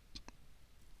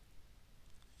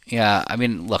 Yeah, I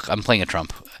mean, look, I'm playing a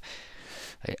trump.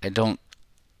 I don't.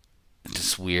 It's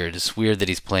just weird. It's weird that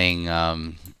he's playing.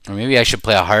 Or maybe I should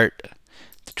play a heart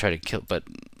to try to kill. But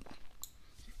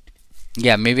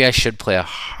yeah, maybe I should play a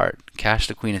heart. Cash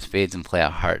the queen of spades and play a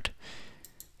heart.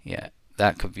 Yeah,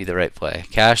 that could be the right play.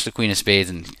 Cash the queen of spades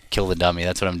and kill the dummy.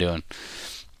 That's what I'm doing.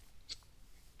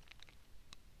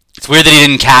 It's weird that he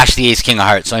didn't cash the ace king of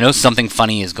hearts. So I know something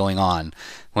funny is going on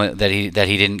that he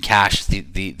didn't cash the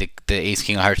ace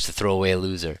king of hearts to throw away a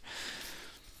loser.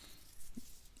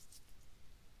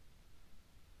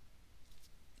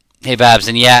 Hey Babs,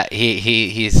 and yeah,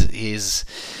 he's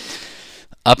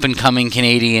up and coming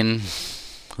Canadian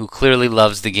who clearly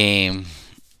loves the game.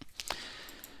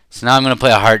 So now I'm going to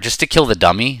play a heart just to kill the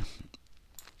dummy.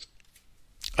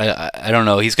 I don't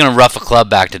know. He's going to rough a club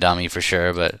back to dummy for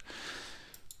sure, but...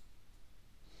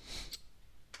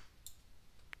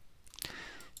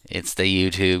 It's the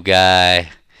YouTube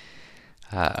guy.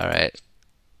 Alright.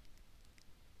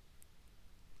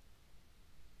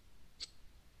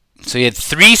 So he had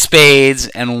 3 spades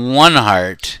and 1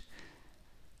 heart.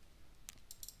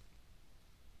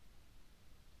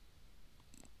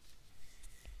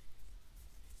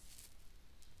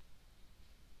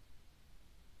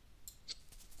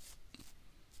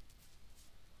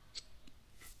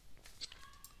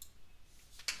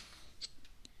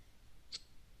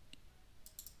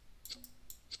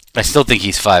 I still think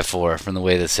he's 5-4 from the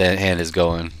way this hand is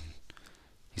going.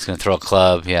 He's going to throw a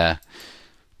club, yeah.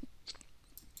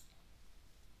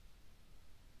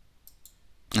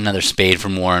 Another spade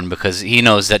from Warren because he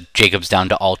knows that Jacob's down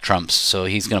to all trumps, so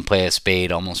he's going to play a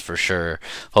spade almost for sure,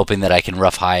 hoping that I can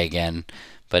rough high again.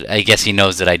 But I guess he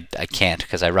knows that I can't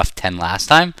because I roughed 10 last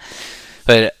time.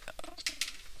 But...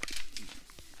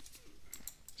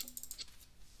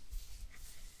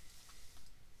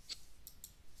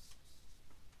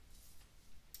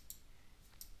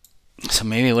 So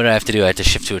maybe what do I have to do? I have to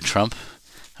shift to a trump?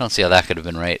 I don't see how that could have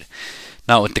been right.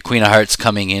 Not with the Queen of Hearts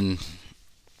coming in.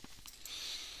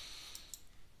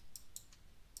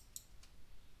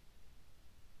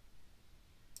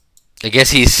 I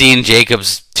guess he's seen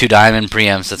Jacob's 2 diamond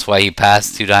preempts. That's why he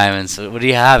passed 2 diamonds. So what do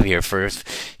you have here first?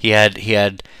 He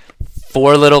had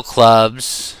 4 little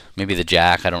clubs. Maybe the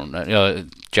jack. I don't know. No,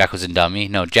 jack was in dummy.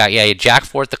 No, jack. Yeah, he had jack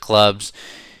 4 the clubs.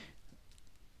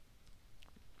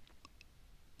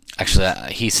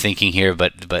 Actually, he's thinking here,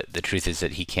 but the truth is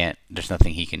that he can't. There's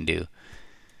nothing he can do.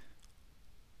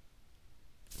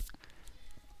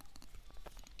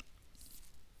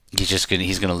 He's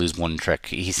gonna lose 1 trick.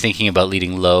 He's thinking about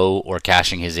leading low or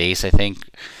cashing his ace, I think.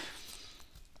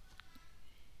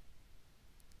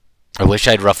 I wish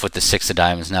I'd rough with the 6 of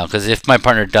diamonds now, because if my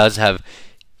partner does have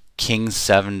King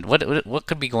 7, what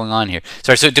could be going on here?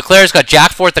 Sorry, so Declare's got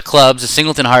Jack 4 the clubs, a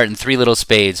singleton heart, and 3 little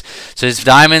spades. So his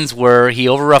diamonds were, he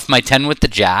overroughed my 10 with the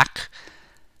Jack.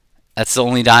 That's the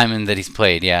only diamond that he's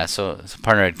played, yeah. So his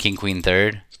partner had King Queen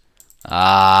 3rd.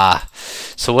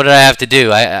 So what did I have to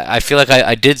do? I feel like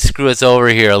I did screw us over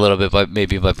here a little bit,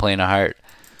 maybe by playing a heart.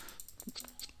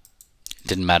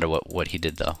 Didn't matter what he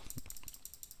did though.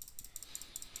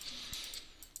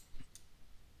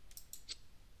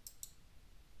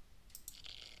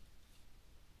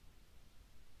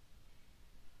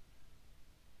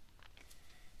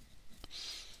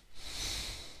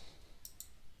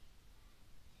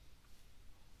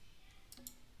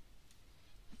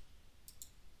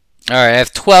 All right, I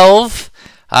have 12.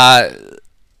 A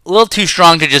little too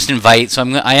strong to just invite, so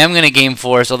I am going to game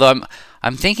force. Although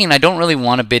I'm thinking I don't really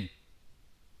want to bid.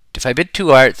 If I bid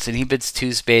 2 hearts and he bids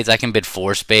 2 spades, I can bid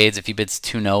 4 spades. If he bids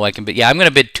 2 no, I can bid. Yeah, I'm going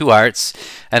to bid 2 hearts,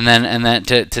 and then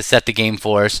to set the game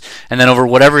force, and then over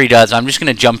whatever he does, I'm just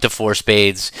going to jump to 4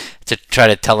 spades to try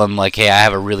to tell him like, hey, I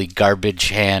have a really garbage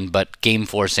hand, but game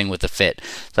forcing with a fit.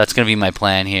 So that's going to be my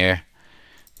plan here.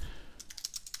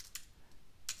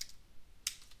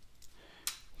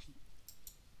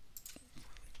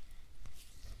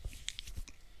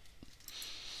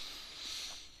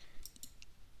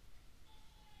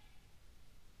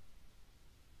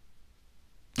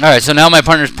 Alright, so now my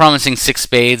partner's promising 6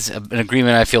 spades, an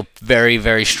agreement I feel very,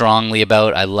 very strongly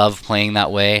about. I love playing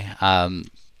that way. I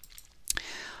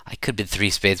could bid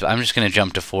 3 spades, but I'm just going to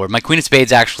jump to 4. My Queen of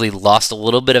Spades actually lost a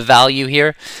little bit of value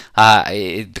here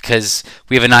because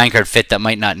we have a 9-card fit that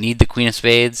might not need the Queen of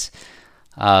Spades.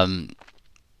 Maybe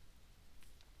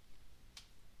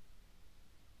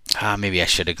I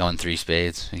should have gone 3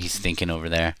 spades. He's thinking over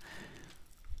there.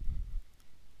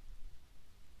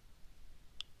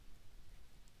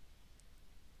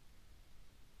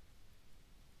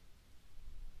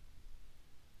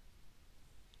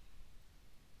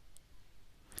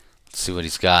 Let's see what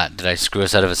he's got. Did I screw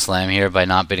us out of a slam here by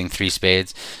not bidding 3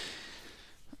 spades?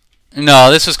 No,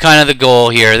 this was kind of the goal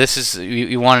here. This is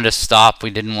we wanted to stop. We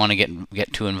didn't want to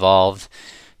get too involved.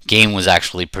 Game was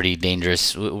actually pretty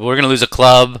dangerous. We're going to lose a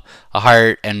club, a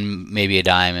heart, and maybe a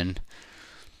diamond.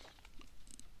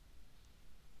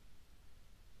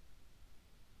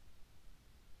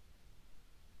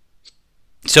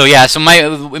 So yeah, so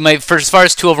my for as far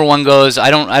as 2/1 goes, I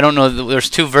don't know. There's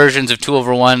 2 versions of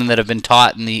 2/1 that have been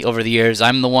taught over the years.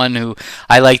 I'm the one who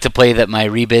I like to play that my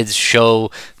rebids show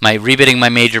my rebidding my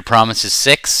major promise is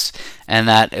 6, and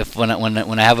that if when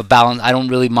I have a balance, I don't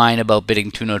really mind about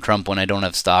bidding 2 no trump when I don't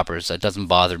have stoppers. That doesn't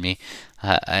bother me.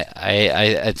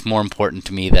 It's more important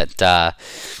to me that that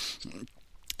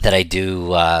I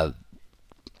do.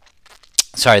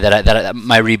 sorry,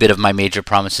 my rebid of my major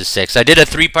promises 6. I did a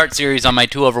 3-part series on my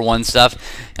 2/1 stuff,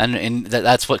 and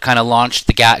that's what kind of launched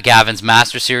the Gavin's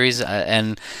Master Series.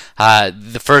 And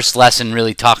the first lesson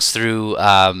really talks through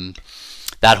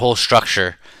that whole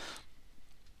structure.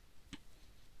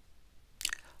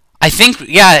 I think,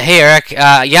 yeah. Hey, Eric.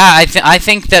 Yeah, I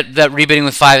think that rebidding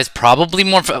with 5 is probably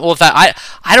more. Well,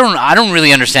 I don't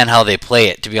really understand how they play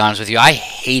it. To be honest with you, I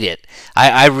hate it.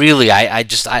 I really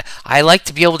I like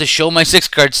to be able to show my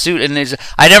 6-card suit, and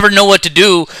I never know what to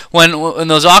do when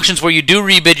those auctions where you do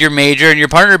rebid your major and your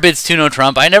partner bids 2 no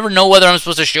trump. I never know whether I'm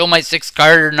supposed to show my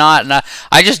 6-card or not, and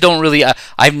I just don't really.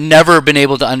 I've never been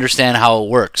able to understand how it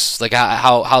works, like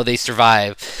how they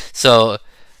survive. So.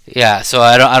 Yeah, so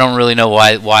I don't really know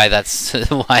why that's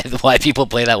why people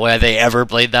play that way. They ever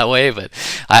played that way, but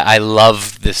I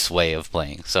love this way of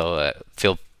playing. So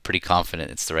feel pretty confident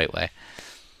it's the right way.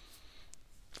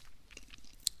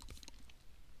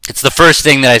 It's the first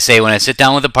thing that I say when I sit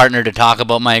down with a partner to talk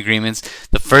about my agreements.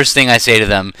 The first thing I say to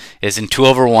them is, in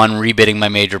 2/1, rebidding my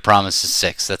major promises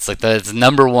 6. That's like that's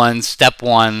number 1, step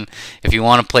 1. If you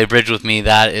want to play bridge with me,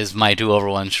 that is my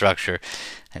 2/1 structure.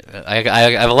 I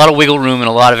have a lot of wiggle room in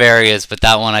a lot of areas, but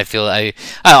that one I feel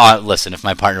listen. If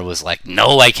my partner was like,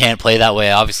 "No, I can't play that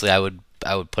way," obviously I would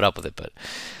put up with it. But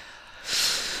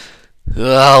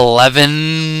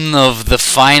 11 of the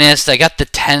finest. I got the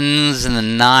 10s and the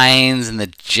 9s and the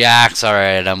jacks. All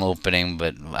right, I'm opening,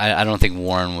 but I don't think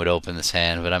Warren would open this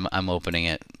hand. But I'm opening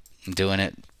it. I'm doing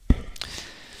it.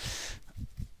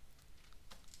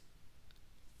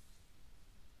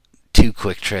 Two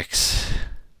quick tricks.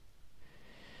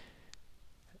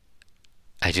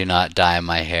 I do not dye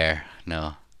my hair.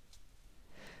 No.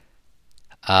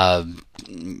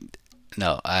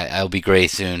 No. I'll be gray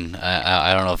soon.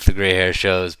 I don't know if the gray hair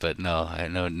shows, but no.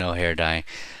 No hair dyeing.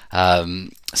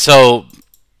 So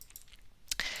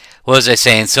what was I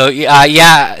saying? So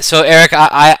yeah. So Eric,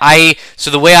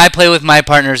 so the way I play with my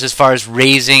partners, as far as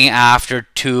raising after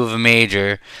 2 of a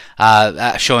major,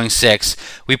 showing 6,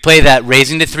 we play that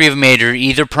raising to 3 of a major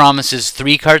either promises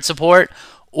 3-card support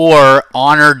or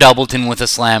honor doubleton with a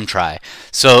slam try.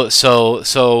 So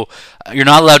you're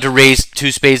not allowed to raise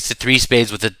 2 spades to 3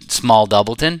 spades with a small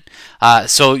doubleton.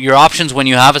 So your options when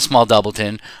you have a small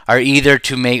doubleton are either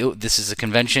to make, this is a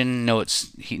convention. No,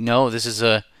 this is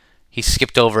a, he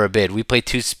skipped over a bid. We play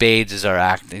 2 spades as our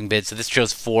acting bid. So this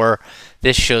shows 4.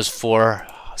 This shows 4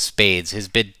 spades. His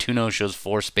bid 2 no shows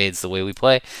 4 spades the way we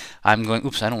play. I'm going,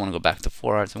 oops, I don't want to go back to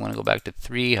 4 hearts. I want to go back to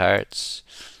 3 hearts.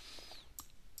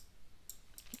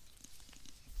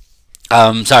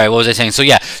 Sorry, what was I saying? So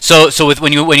yeah, so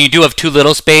when you do have 2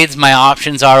 little spades, my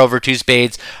options are over 2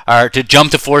 spades are to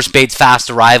jump to 4 spades fast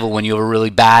arrival when you have a really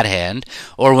bad hand,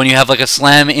 or when you have like a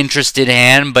slam interested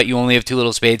hand but you only have 2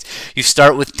 little spades, you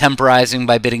start with temporizing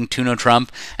by bidding 2 no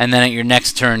trump, and then at your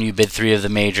next turn you bid 3 of the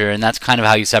major, and that's kind of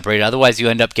how you separate it. Otherwise, you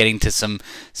end up getting to some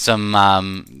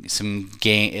slams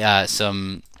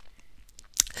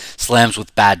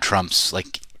with bad trumps,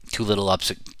 like 2 little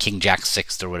ups at King Jack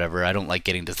 6th or whatever. I don't like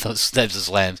getting to those types of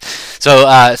slams.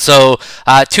 So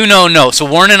 2 no. So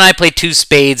Warren and I play 2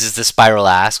 spades as the spiral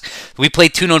ask. We play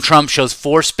 2 no trump, shows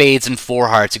 4 spades and 4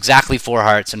 hearts, exactly 4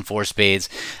 hearts and 4 spades,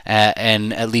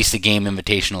 and at least a game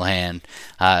invitational hand.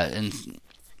 And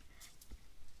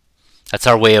that's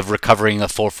our way of recovering a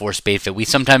 4-4 spade fit. We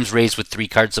sometimes raise with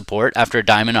 3-card support after a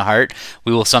diamond, a heart.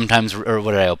 We will sometimes, or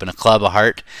what did I open? A club, a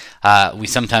heart. We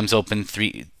sometimes open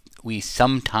 3. We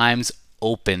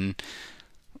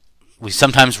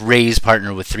sometimes raise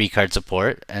partner with 3-card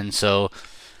support, and so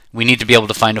we need to be able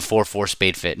to find a 4-4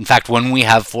 spade fit. In fact, when we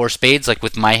have 4 spades, like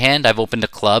with my hand, I've opened a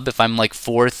club. If I'm like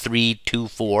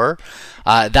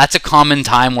 4-3-2-4, that's a common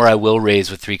time where I will raise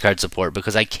with 3-card support,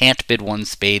 because I can't bid 1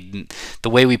 spade.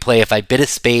 The way we play, if I bid a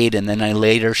spade and then I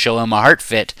later show him a heart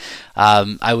fit,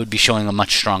 I would be showing a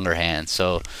much stronger hand.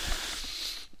 So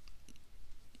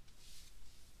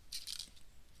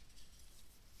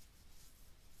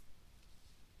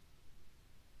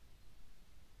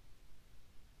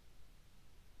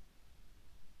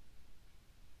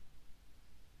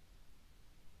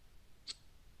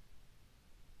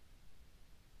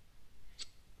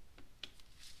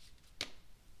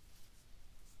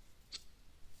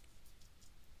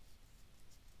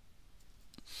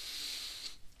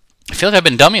I feel like I've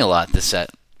been dummy a lot this set,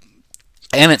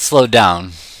 and it slowed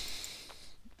down.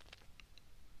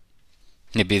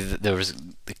 Maybe there was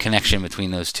the connection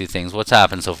between those two things. What's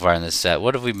happened so far in this set?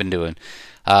 What have we been doing?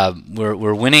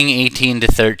 We're winning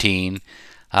 18-13.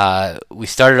 We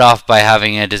started off by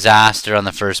having a disaster on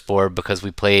the first board because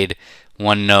we played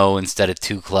one no instead of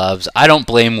 2 clubs. I don't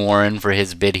blame Warren for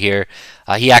his bid here.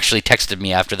 He actually texted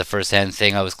me after the first hand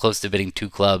saying I was close to bidding 2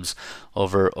 clubs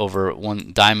over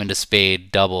one diamond, a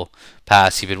spade, double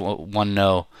pass. He bid 1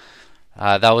 no.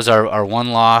 That was our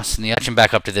one loss, and the catching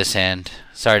back up to this hand.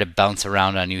 Sorry to bounce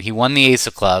around on you. He won the ace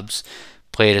of clubs,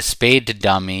 played a spade to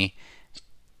dummy.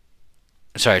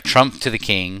 Sorry, trump to the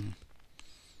king.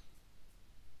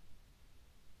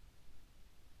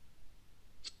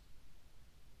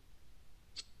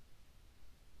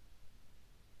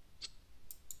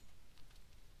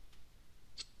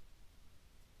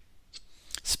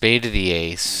 Spade to the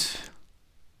ace.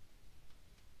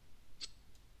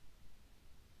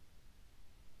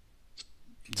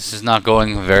 This is not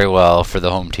going very well for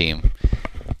the home team.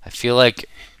 I feel like...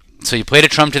 So you played a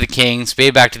trump to the king,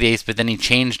 spade back to the ace, but then he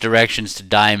changed directions to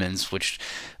diamonds, which...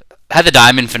 Had the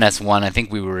diamond finesse won, I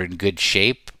think we were in good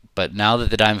shape. But now that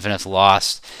the diamond finesse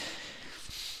lost...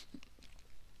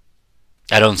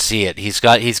 I don't see it. He's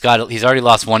already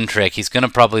lost one trick. He's gonna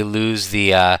probably lose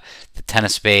the 10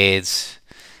 of spades.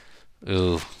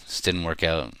 Ooh, this didn't work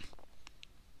out.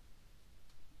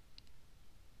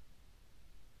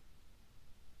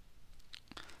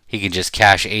 He can just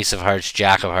cash ace of hearts,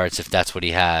 jack of hearts if that's what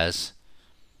he has.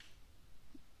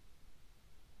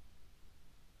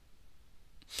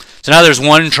 So now there's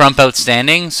one trump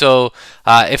outstanding. So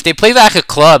if they play back a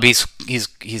club, he's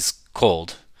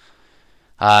cold.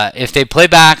 If they play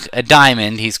back a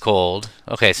diamond, he's cold.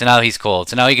 Okay, so now he's cold.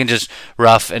 So now he can just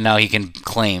rough, and now he can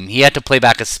claim. He had to play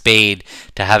back a spade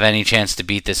to have any chance to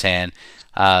beat this hand.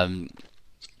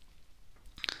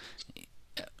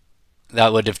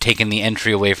 That would have taken the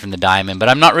entry away from the diamond. But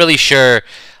I'm not really sure.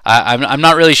 I'm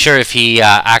not really sure if he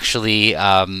actually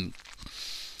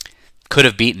could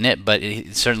have beaten it. But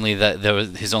certainly,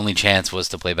 his only chance was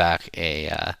to play back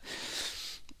a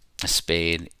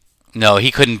spade. No,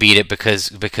 he couldn't beat it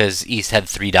because East had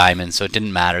 3 diamonds, so it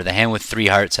didn't matter. The hand with 3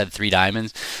 hearts had 3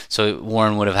 diamonds, so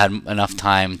Warren would have had enough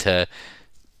time to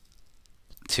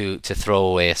throw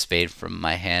away a spade from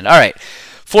my hand. All right,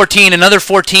 14, another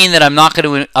 14 that I'm not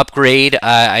going to upgrade.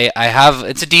 I have,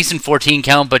 it's a decent 14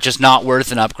 count, but just not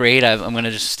worth an upgrade. I'm going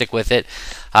to just stick with it.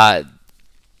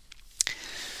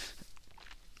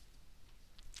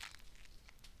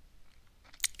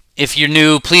 If you're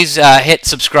new, please hit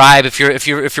subscribe. If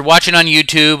you're watching on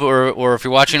YouTube or if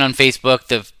you're watching on Facebook,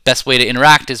 the best way to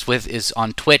interact is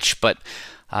on Twitch. But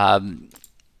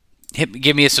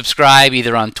give me a subscribe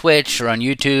either on Twitch or on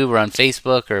YouTube or on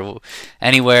Facebook or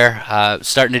anywhere.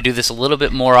 Starting to do this a little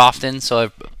bit more often,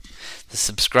 so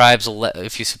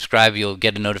if you subscribe, you'll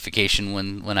get a notification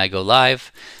when I go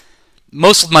live.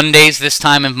 Most Mondays, this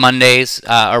time of Mondays,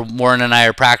 Warren and I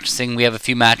are practicing. We have a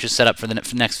few matches set up for the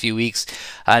next few weeks.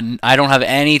 I don't have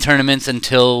any tournaments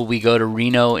until we go to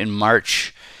Reno in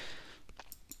March.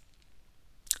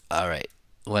 All right.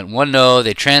 Went 1-0.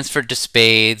 They transferred to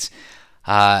spades.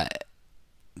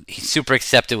 He's super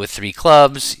accepted with 3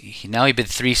 clubs. Now he bid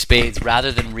 3 spades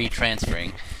rather than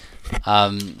retransferring.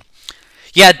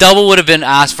 Yeah, double would have been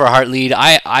asked for a heart lead.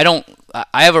 I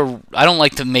don't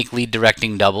like to make lead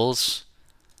directing doubles,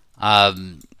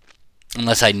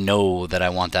 unless I know that I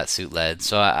want that suit led.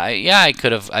 So I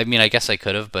could have. I mean, I guess I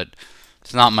could have, but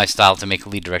it's not my style to make a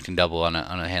lead directing double on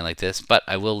a hand like this. But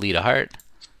I will lead a heart.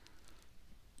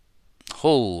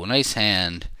 Oh, nice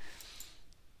hand.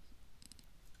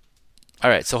 All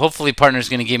right, so hopefully partner's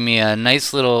going to give me a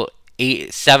nice little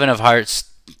 7 of hearts,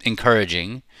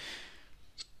 encouraging.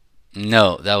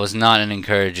 No, that was not an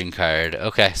encouraging card.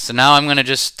 Okay, so now I'm going to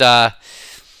just... I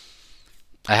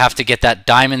have to get that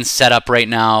diamond set up right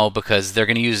now because they're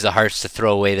going to use the hearts to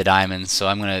throw away the diamonds. So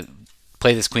I'm going to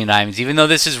play this queen of diamonds. Even though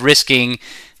this is risking,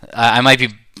 I might be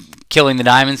killing the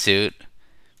diamond suit.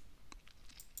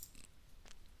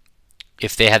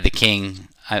 If they had the king,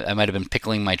 I might have been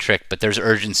pickling my trick, but there's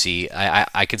urgency.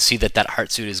 I could see that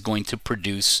heart suit is going to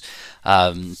produce...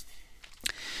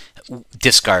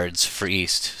 discards for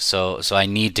East, so I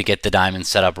need to get the diamond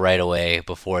set up right away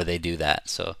before they do that.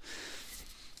 So,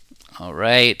 all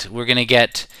right, we're gonna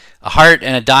get a heart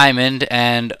and a diamond,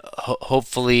 and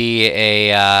hopefully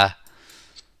a.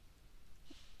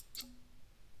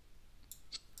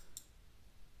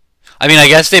 I mean, I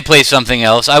guess they play something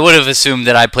else. I would have assumed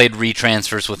that I played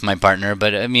retransfers with my partner,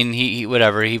 but I mean, he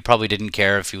whatever. He probably didn't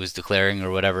care if he was declaring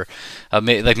or whatever.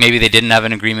 Like maybe they didn't have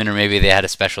an agreement, or maybe they had a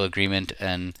special agreement.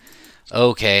 And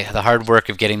okay, the hard work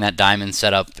of getting that diamond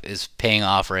set up is paying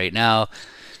off right now.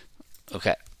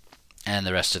 Okay, and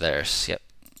the rest are theirs. Yep.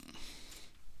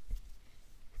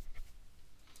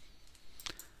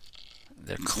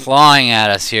 They're clawing at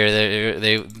us here.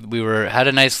 We had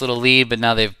a nice little lead, but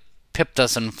now they've pipped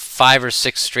us on 5 or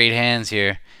 6 straight hands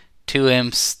here. 2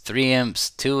 imps, 3 imps,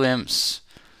 2 imps.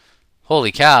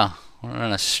 Holy cow, we're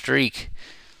on a streak.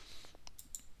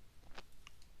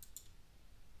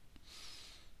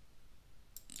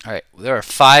 Alright, there are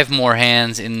 5 more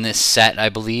hands in this set. I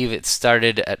believe it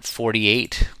started at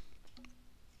 48.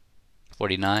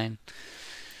 49.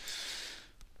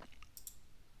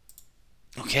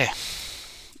 Okay.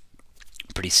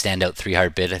 Pretty standout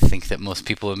 3-heart bid. I think that most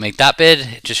people would make that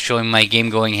bid. Just showing my game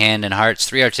going hand and hearts.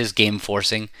 3 hearts is game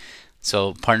forcing.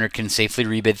 So partner can safely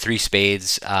rebid 3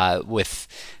 spades with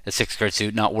a 6-card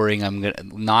suit, not worrying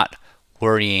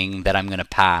that I'm gonna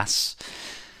pass.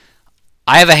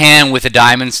 I have a hand with a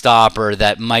diamond stopper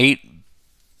that might,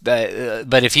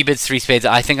 but if he bids 3 spades,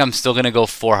 I think I'm still gonna go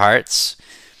 4 hearts.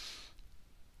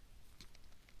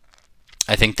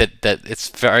 I think that it's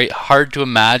very hard to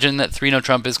imagine that 3-no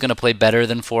trump is gonna play better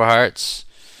than 4 hearts.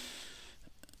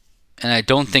 And I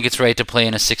don't think it's right to play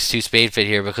in a 6-2 spade fit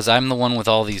here because I'm the one with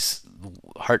all these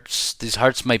hearts. These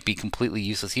hearts might be completely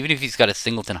useless. Even if he's got a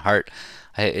singleton heart,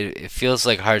 it feels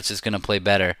like hearts is going to play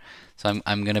better. So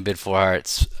I'm going to bid 4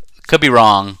 hearts. Could be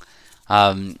wrong.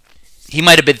 He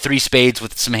might have bid 3 spades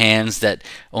with some hands that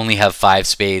only have 5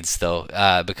 spades, though,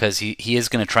 because he is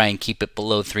going to try and keep it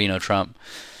below 3-no trump.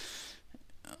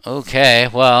 Okay,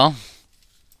 well,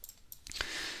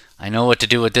 I know what to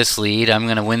do with this lead. I'm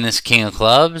going to win this king of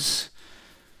clubs.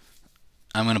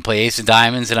 I'm going to play ace of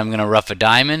diamonds, and I'm going to ruff a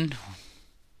diamond.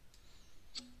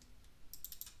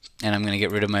 And I'm going to get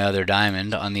rid of my other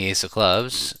diamond on the ace of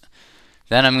clubs.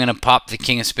 Then I'm going to pop the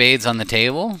king of spades on the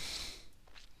table.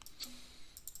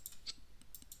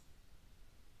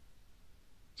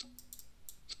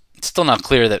 It's still not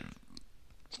clear that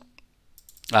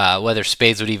whether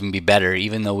spades would even be better,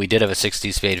 even though we did have a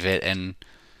 6-2 spade fit. And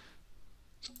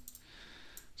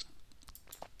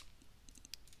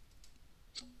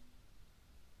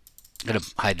I'm going to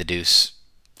hide the deuce.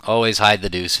 Always hide the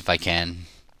deuce if I can.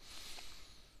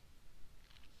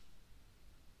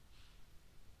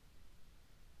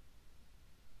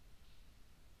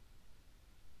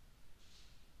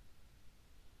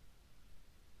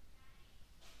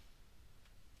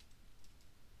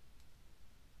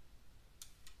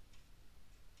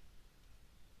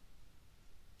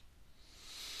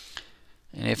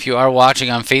 And if you are watching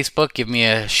on Facebook, give me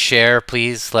a share,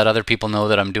 please. Let other people know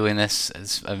that I'm doing this.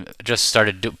 I've just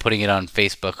started putting it on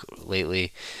Facebook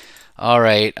lately. All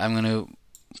right, I'm going to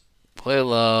play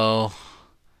low.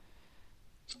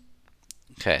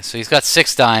 Okay, so he's got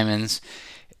 6 diamonds.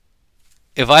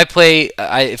 If I play,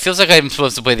 it feels like I'm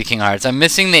supposed to play the king of hearts. I'm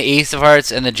missing the ace of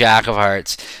hearts and the jack of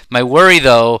hearts. My worry,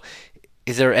 though,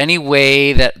 is there any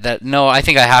way that no, I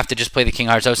think I have to just play the king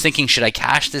of hearts. I was thinking, should I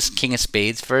cash this king of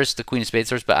spades first, the queen of spades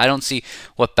first, but I don't see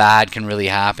what bad can really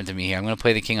happen to me here. I'm going to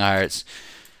play the king of hearts.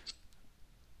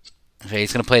 Okay,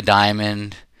 he's going to play a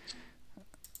diamond.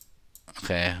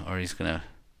 Okay, or he's going to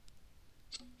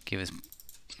give his...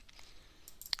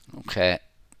 Okay.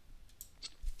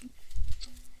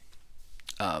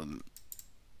 I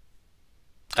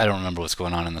don't remember what's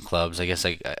going on in the clubs. I guess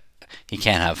he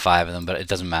can't have 5 of them, but it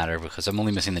doesn't matter because I'm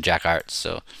only missing the jack hearts.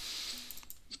 So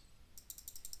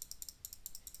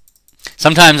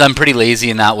sometimes I'm pretty lazy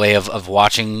in that way of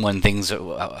watching when things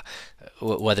are,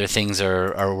 whether things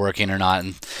are working or not,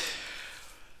 and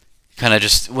kind of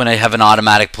just when I have an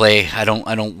automatic play, I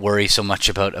don't worry so much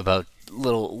about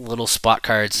little spot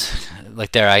cards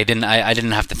like there. I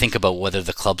didn't have to think about whether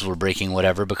the clubs were breaking,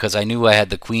 whatever, because I knew I had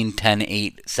the queen 10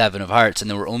 8 7 of hearts, and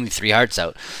there were only 3 hearts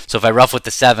out. So if I ruff with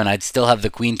the 7, I'd still have the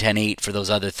queen 10 8 for those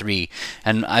other 3.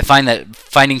 And I find that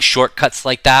finding shortcuts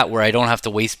like that where I don't have to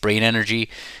waste brain energy,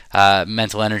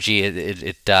 mental energy,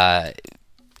 it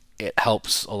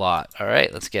helps a lot. All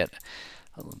right, let's get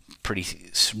a pretty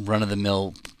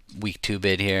run-of-the-mill week 2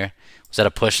 bid here. Was that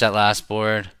a push, that last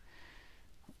board?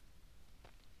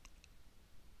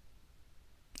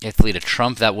 If lead a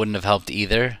trump, that wouldn't have helped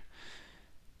either.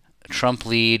 Trump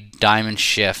lead, diamond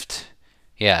shift.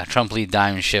 Yeah, trump lead,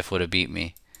 diamond shift would have beat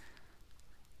me.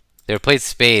 They were played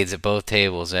spades at both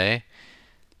tables, eh?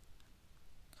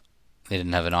 They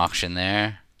didn't have an auction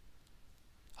there.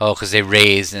 Oh, because they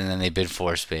raised and then they bid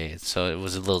 4 spades. So it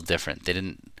was a little different. They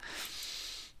didn't...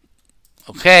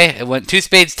 Okay, it went 2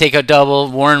 spades, takeout double.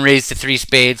 Warren raised to 3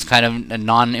 spades, kind of a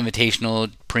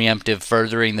non-invitational preemptive,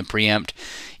 furthering the preempt.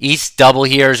 East double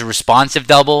here is a responsive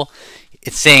double.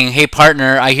 it's saying, hey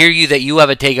partner, I hear you that you have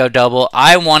a takeout double.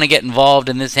 I want to get involved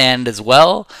in this hand as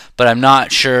well, but I'm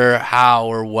not sure how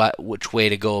or which way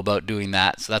to go about doing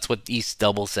that. So that's what East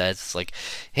double says. It's like,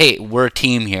 hey, we're a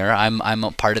team here. I'm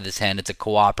a part of this hand. It's a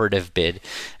cooperative bid.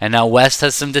 And now West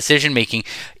has some decision making.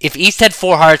 If East had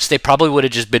 4 hearts, they probably would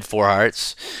have just bid 4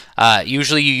 hearts.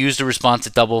 Usually you use the response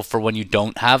at double for when you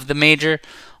don't have the major.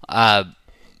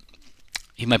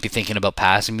 He might be thinking about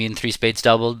passing being 3 spades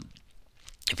doubled.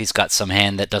 If he's got some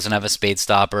hand that doesn't have a spade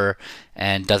stopper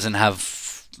and doesn't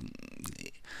have,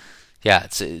 yeah,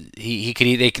 he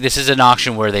could. This is an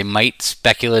auction where they might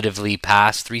speculatively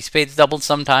pass 3 spades doubled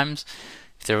sometimes,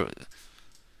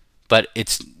 but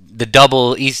it's the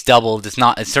double East doubled. It's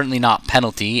not. It's certainly not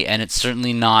penalty, and it's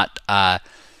certainly not.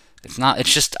 It's not.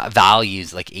 It's just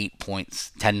values like 8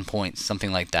 points, 10 points,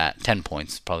 something like that. 10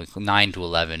 points, probably 9 to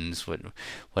 11 is what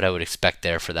I would expect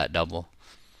there for that double.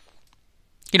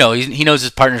 You know, he knows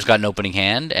his partner's got an opening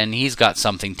hand, and he's got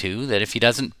something too, that if he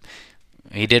doesn't,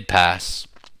 he did pass.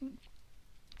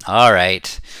 All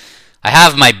right. I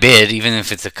have my bid, even if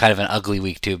it's a kind of an ugly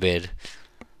week 2 bid.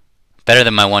 Better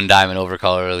than my 1 diamond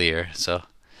overcall earlier, so.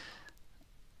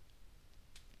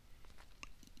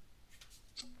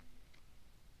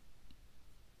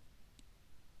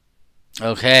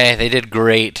 Okay, they did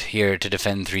great here to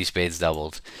defend 3 spades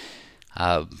doubled.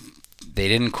 They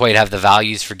didn't quite have the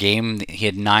values for game. He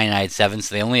had 9, I had 7,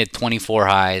 so they only had 24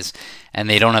 highs, and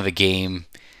they don't have a game.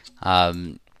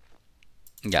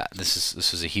 Yeah, this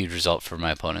was a huge result for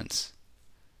my opponents.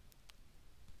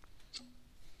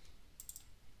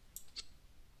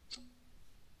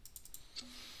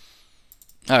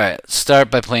 All right,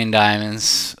 start by playing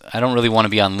diamonds. I don't really want to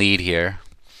be on lead here.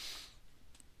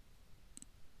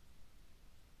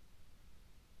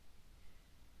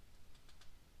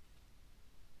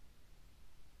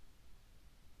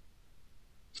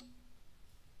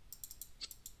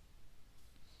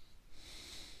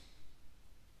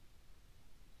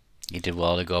 He did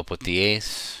well to go up with the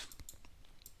ace.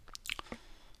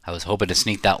 I was hoping to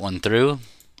sneak that one through.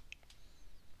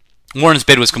 Warren's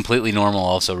bid was completely normal,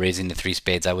 also raising the 3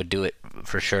 spades. I would do it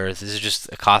for sure. This is just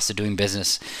a cost of doing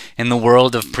business. In the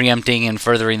world of preempting and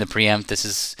furthering the preempt, this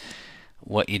is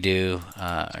what you do.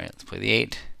 All right, let's play the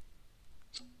 8.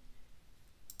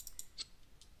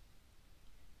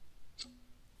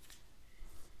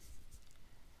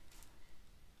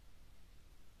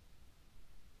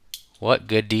 What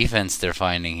good defense they're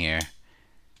finding here.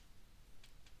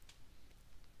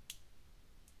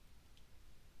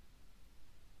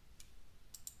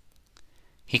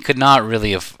 He could not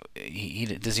really have.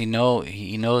 Does he know?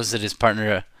 He knows that his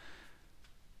partner.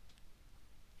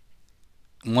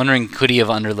 I'm wondering, could he have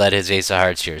underlet his ace of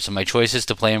hearts here? So my choice is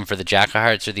to play him for the jack of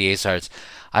hearts or the ace of hearts.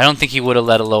 I don't think he would have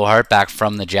let a low heart back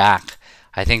from the jack.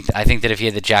 I think that if he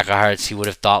had the jack of hearts, he would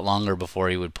have thought longer before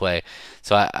he would play.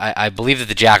 So I believe that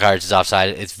the jack of hearts is offside.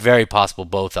 It's very possible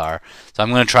both are. So I'm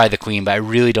going to try the queen, but I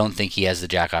really don't think he has the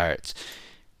jack of hearts.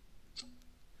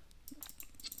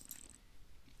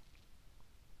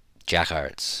 Jack of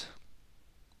hearts.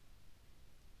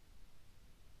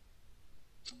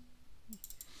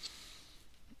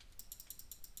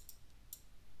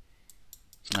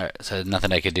 Alright, so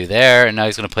nothing I could do there. And now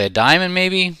he's going to play a diamond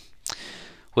maybe,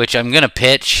 which I'm going to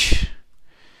pitch.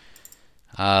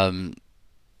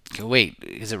 Wait,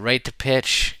 is it right to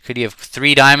pitch? Could he have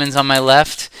 3 diamonds on my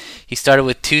left? He started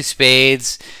with 2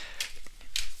 spades.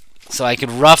 So I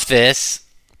could rough this.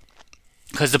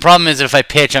 Because the problem is that if I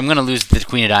pitch, I'm going to lose the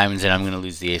queen of diamonds and I'm going to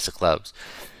lose the ace of clubs.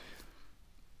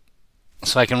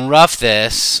 So I can rough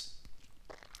this.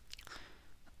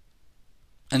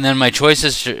 And then my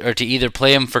choices are to either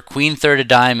play him for queen third of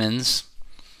diamonds.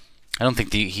 I don't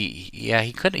think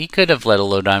he could have let a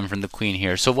low diamond from the queen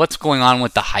here. So what's going on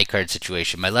with the high card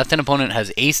situation? My left-hand opponent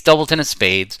has ace double ten of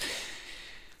spades.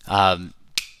 I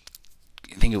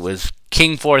think it was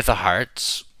king fourth of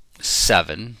hearts,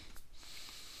 7.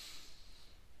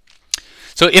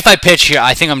 So if I pitch here,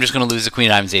 I think I'm just going to lose the queen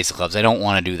of diamonds, ace of clubs. I don't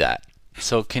want to do that.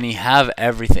 So can he have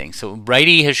everything? So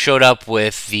righty has showed up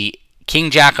with the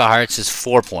king jack of hearts is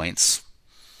 4 points.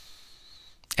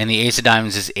 And the ace of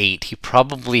diamonds is 8. He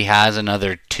probably has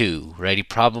another 2, right? He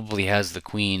probably has the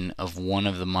queen of one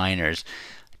of the minors.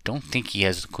 I don't think he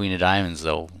has the queen of diamonds,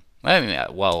 though. I mean,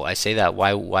 well, I say that.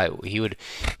 Why he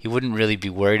wouldn't really be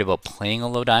worried about playing a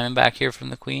low diamond back here from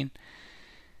the queen.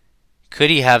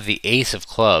 Could he have the ace of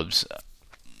clubs?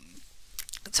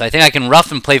 So I think I can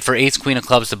rough and play for ace queen of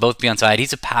clubs to both be on side.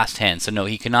 He's a passed hand, so no,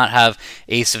 he cannot have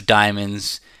ace of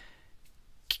diamonds,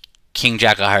 king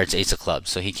jack of hearts, ace of clubs.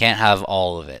 So he can't have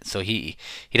all of it. So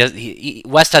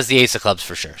West has the ace of clubs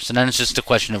for sure. So then it's just a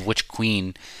question of which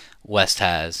queen West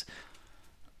has.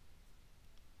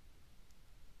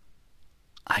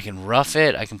 I can rough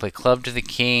it. I can play club to the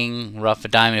king, rough a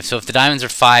diamond. So if the diamonds are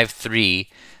 5-3,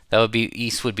 that would be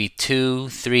East would be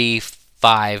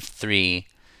 2-3-5-3.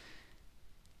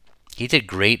 He did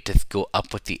great to go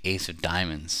up with the ace of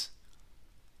diamonds.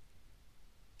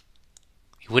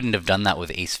 He wouldn't have done that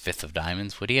with ace fifth of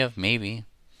diamonds, would he have? Maybe.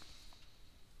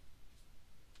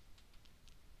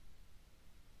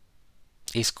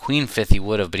 Ace queen fifth he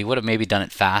would have, but he would have maybe done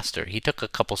it faster. He took a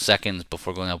couple seconds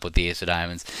before going up with the ace of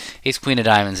diamonds. Ace queen of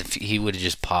diamonds, if he would have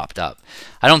just popped up.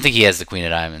 I don't think he has the queen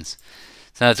of diamonds.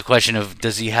 So now it's a question of,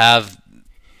 does he have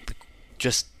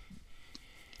just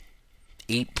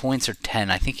 8 points or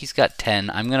 10? I think he's got 10.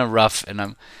 I'm going to rough, and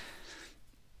I'm...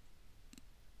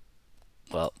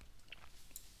 Well...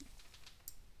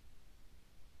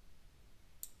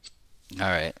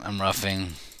 Alright, I'm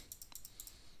roughing...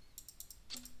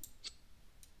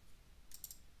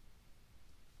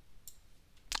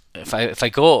 If I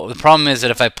go, the problem is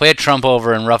that if I play a trump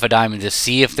over and rough a diamond to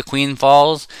see if the queen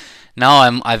falls,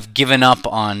 now I've given up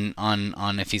on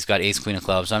if he's got ace queen of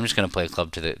clubs. So I'm just gonna play a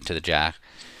club to the jack.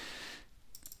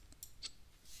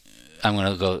 I'm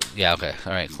gonna go, yeah, okay,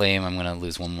 all right, claim. I'm gonna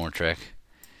lose one more trick.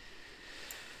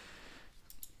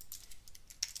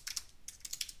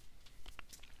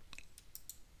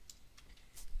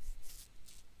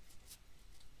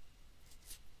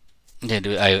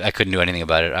 Yeah, I couldn't do anything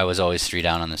about it. I was always 3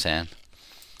 down on this hand.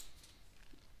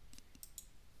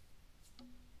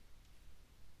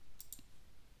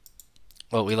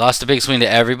 Well, we lost a big swing to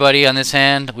everybody on this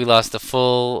hand. We lost the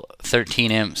full 13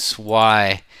 imps.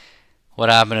 Why? What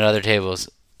happened at other tables?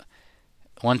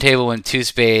 One table went 2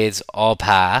 spades, all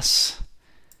pass.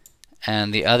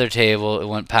 And the other table, it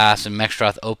went pass, and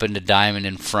Mextroth opened a diamond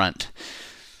in front.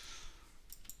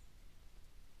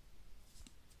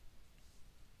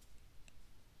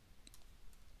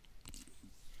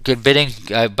 Good bidding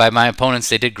by my opponents.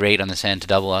 They did great on this hand to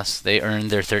double us. They earned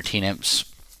their 13 imps.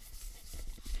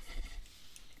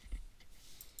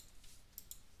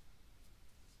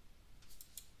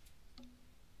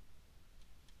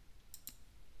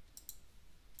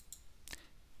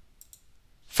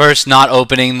 First, not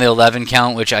opening the 11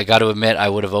 count, which I got to admit I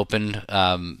would have opened.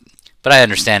 But I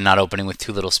understand not opening with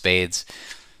 2 little spades.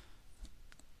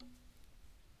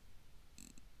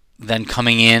 Then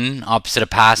coming in opposite a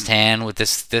passed hand with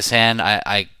this hand,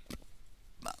 I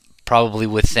probably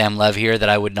with Sam Lev here that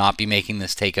I would not be making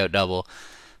this takeout double.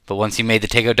 But once he made the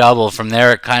takeout double, from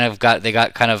there it kind of got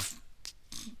kind of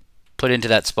put into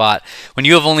that spot. When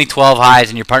you have only 12 highs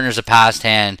and your partner's a passed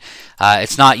hand,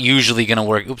 it's not usually going to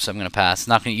work. Oops, I'm going to pass. It's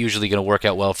not usually going to work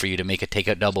out well for you to make a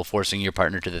takeout double, forcing your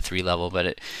partner to the 3 level.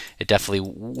 But it definitely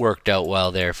worked out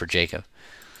well there for Jacob.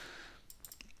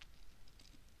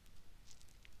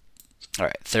 All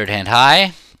right, third hand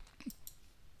high.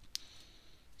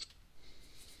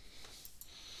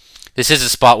 This is a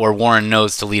spot where Warren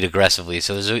knows to lead aggressively,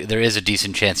 so there is a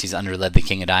decent chance he's underled the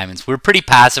king of diamonds. We're pretty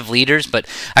passive leaders, but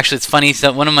actually it's funny.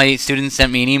 So one of my students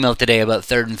sent me an email today about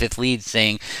third and fifth leads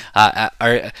saying,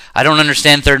 I don't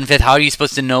understand third and fifth. How are you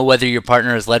supposed to know whether your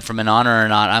partner is led from an honor or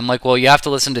not? I'm like, well, you have to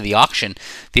listen to the auction.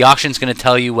 The auction's going to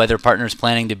tell you whether partner is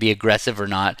planning to be aggressive or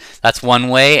not. That's one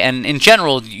way, and in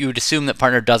general, you would assume that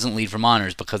partner doesn't lead from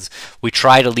honors because we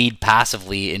try to lead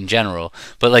passively in general.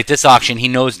 But like this auction, he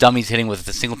knows dummy's hitting with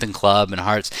the singleton club and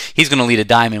hearts. He's going to lead a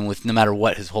diamond with no matter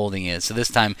what his holding is. So this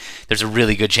time, there's a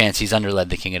really good chance he's underled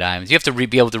the king of diamonds. You have to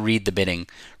be able to read the bidding,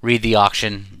 read the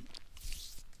auction.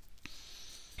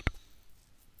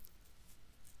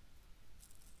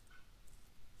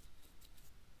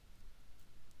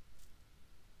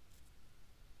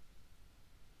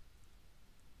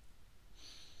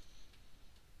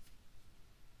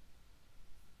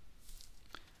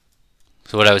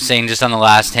 So what I was saying just on the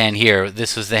last hand here,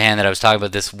 this was the hand that I was talking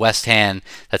about, this west hand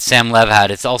that Sam Lev had.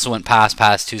 It also went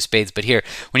past 2 spades. But here,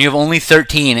 when you have only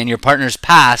 13 and your partner's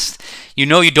passed, you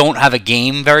know you don't have a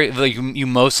game. You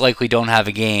most likely don't have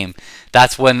a game.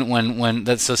 That's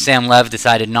so Sam Lev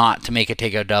decided not to make a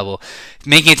takeout double.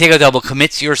 Making a takeout double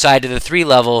commits your side to the 3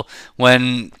 level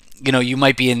when you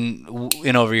might be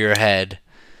in over your head.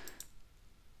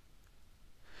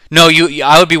 No,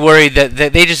 I would be worried that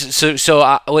they just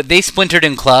they splintered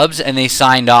in clubs and they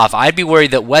signed off. I'd be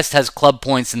worried that West has club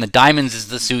points and the diamonds is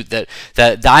the suit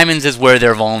that diamonds is where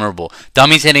they're vulnerable.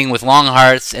 Dummy's hitting with long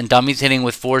hearts and Dummy's hitting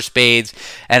with 4 spades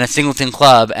and a singleton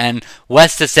club, and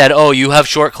West has said, "Oh, you have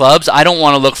short clubs. I don't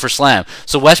want to look for slam."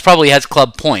 So West probably has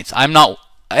club points. I'm not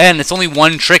and it's only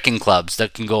one trick in clubs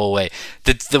that can go away.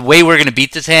 The way we're going to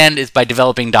beat this hand is by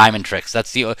developing diamond tricks.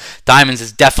 That's the diamonds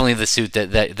is definitely the suit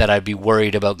that I'd be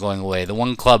worried about going away. The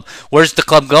one club, where's the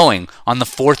club going? On the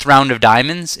 4th round of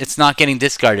diamonds? It's not getting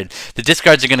discarded. The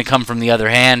discards are going to come from the other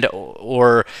hand,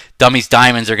 or Dummy's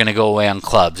diamonds are going to go away on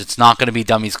clubs. It's not going to be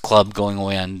Dummy's club going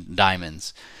away on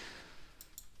diamonds.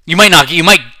 You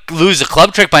might lose a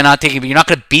club trick by not taking, but you're not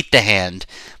going to beat the hand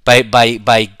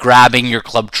by grabbing your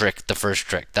club trick, the first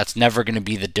trick. That's never going to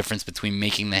be the difference between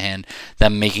making the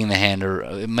hand,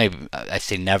 or maybe I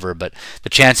say never, but the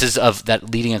chances of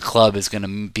that leading a club is going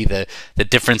to be the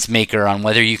difference maker on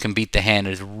whether you can beat the hand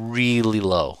is really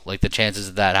low. Like the chances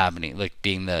of that happening, like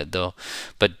being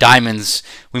but diamonds,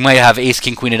 we might have ace,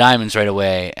 king, queen of diamonds right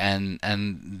away, and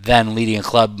then leading a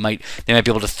club they might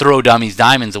be able to throw Dummy's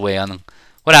diamonds away on them.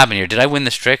 What happened here? Did I win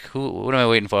this trick? What am I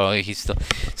waiting for? Oh, so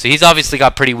he's obviously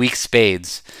got pretty weak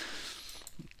spades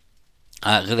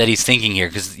that he's thinking here,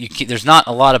 because there's not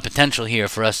a lot of potential here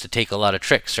for us to take a lot of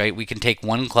tricks, right? We can take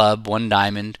one club, one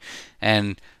diamond,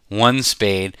 and one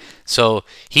spade. So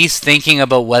he's thinking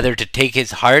about whether to take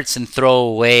his hearts and throw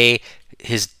away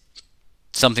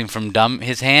something from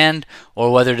his hand,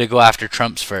 or whether to go after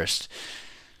trumps first.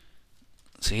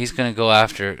 So he's going to go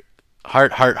after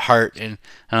heart, heart, heart, and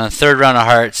on the 3rd round of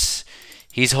hearts,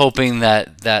 he's hoping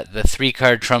that the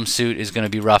 3-card trump suit is going to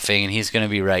be roughing, and he's going to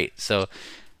be right. So,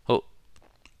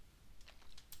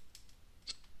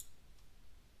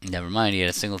 never mind, he had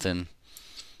a singleton.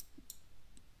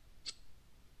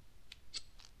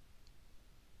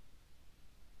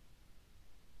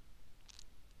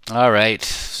 All right,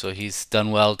 so he's done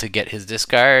well to get his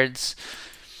discards.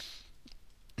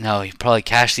 Now he probably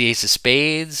cashed the ace of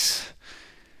spades.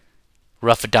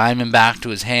 Rough a diamond back to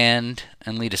his hand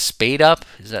and lead a spade up.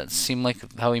 Does that seem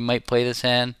like how he might play this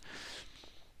hand?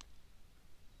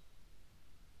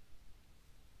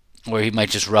 Or he might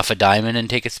just rough a diamond and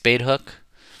take a spade hook.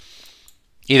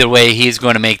 Either way, he's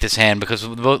going to make this hand because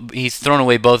he's thrown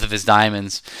away both of his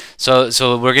diamonds. So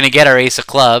we're going to get our ace of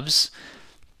clubs.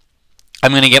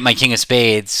 I'm going to get my king of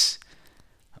spades.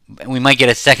 We might get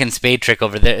a second spade trick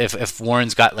over there if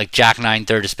Warren's got like Jack 9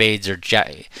 third of spades, or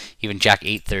even Jack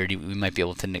 8 third. We might be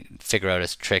able to figure out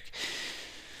his trick.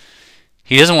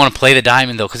 He doesn't want to play the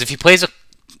diamond though, because if he plays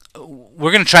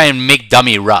we're going to try and make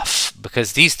Dummy rough,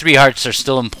 because these 3 hearts are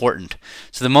still important.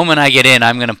 So the moment I get in,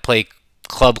 I'm going to play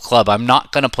club. I'm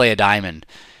not going to play a diamond.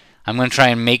 I'm going to try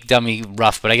and make Dummy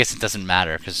rough, but I guess it doesn't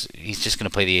matter because he's just going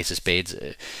to play the ace of spades.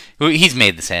 He's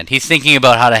made this hand. He's thinking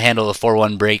about how to handle the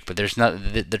 4-1 break, but there's not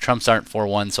the trumps aren't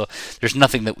 4-1, so there's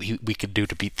nothing that we could do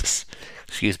to beat this.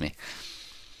 Excuse me.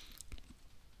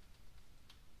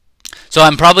 So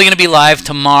I'm probably going to be live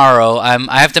tomorrow.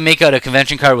 I have to make out a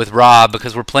convention card with Rob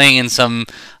because we're playing in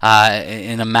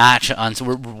a match on. So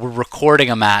we're recording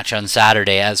a match on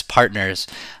Saturday as partners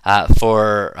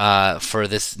for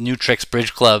this New Tricks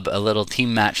Bridge Club, a little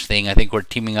team match thing. I think we're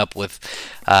teaming up with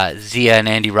Zia and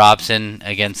Andy Robson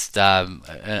against.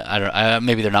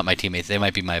 Maybe they're not my teammates. They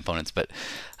might be my opponents. But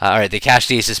all right, they cashed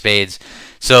the ace of spades.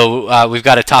 So we've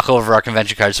got to talk over our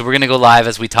convention card. So we're going to go live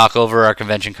as we talk over our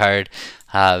convention card.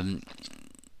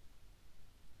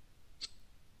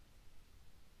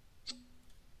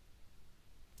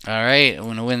 All right, I'm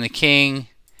going to win the king.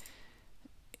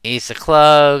 Ace of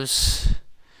clubs.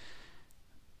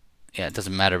 Yeah, it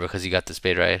doesn't matter because you got the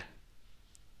spade right.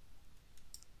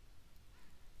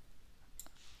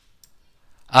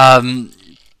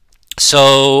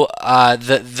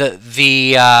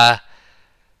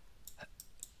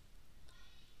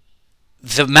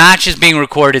 The match is being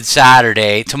recorded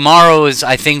Saturday. Tomorrow is,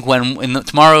 I think,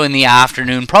 tomorrow in the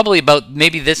afternoon, probably about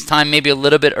maybe this time, maybe a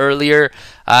little bit earlier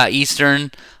Eastern,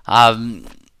 at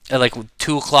like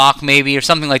 2 o'clock maybe or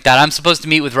something like that. I'm supposed to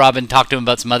meet with Rob and talk to him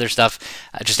about some other stuff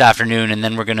just afternoon, and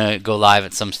then we're gonna go live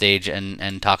at some stage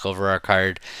and talk over our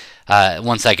card.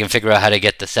 Once I can figure out how to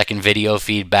get the second video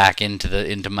feed back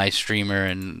into my streamer,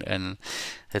 and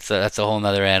that's a whole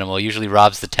nother animal. Usually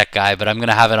Rob's the tech guy, but I'm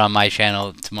gonna have it on my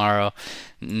channel tomorrow.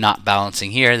 Not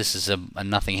balancing here. This is a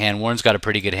nothing hand. Warren's got a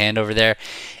pretty good hand over there.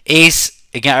 Ace.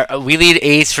 Again, we lead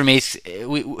ace from ace.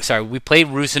 We play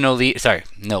Rusino lead. Sorry,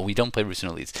 no, we don't play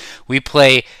Rusino leads. We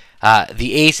play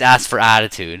the ace asks for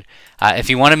attitude. If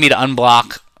he wanted me to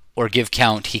unblock or give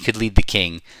count, he could lead the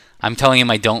king. I'm telling him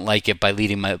I don't like it by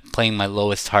playing my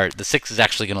lowest heart. The 6 is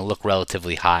actually going to look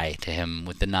relatively high to him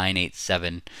with the 9, 8,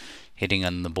 7 hitting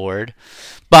on the board.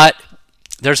 But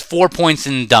there's 4 points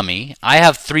in dummy. I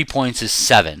have 3 points as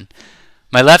 7.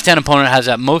 My left-hand opponent has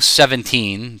at most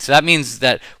 17, so that means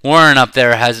that Warren up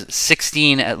there has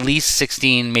 16, at least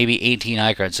 16, maybe 18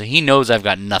 high cards. So he knows I've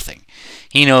got nothing.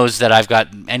 He knows that I've got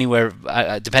anywhere,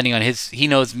 depending on his, he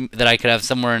knows that I could have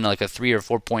somewhere in like a 3 or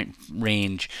 4 point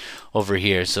range over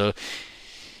here. So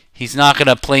he's not going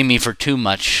to play me for too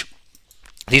much.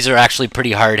 These are actually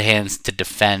pretty hard hands to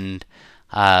defend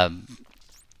when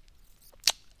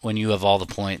you have all the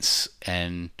points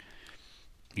and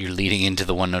you're leading into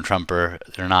the 1-no trumper.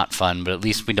 They're not fun, but at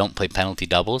least we don't play penalty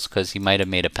doubles, because he might have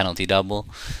made a penalty double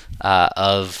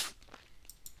of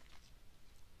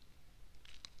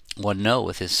 1-no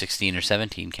with his 16 or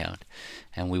 17 count,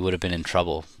 and we would have been in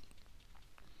trouble.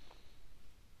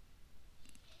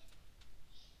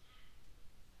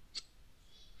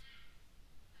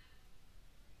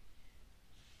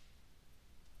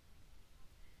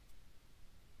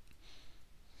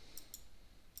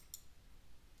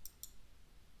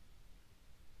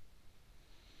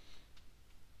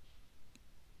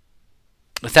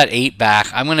 With that 8 back,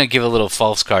 I'm going to give a little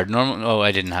false card. Normal. Oh,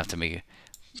 I didn't have to make it.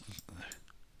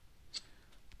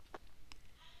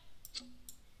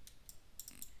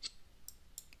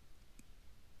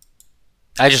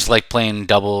 I just like playing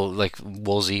double, like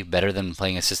Woolsey, better than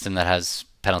playing a system that has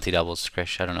penalty doubles,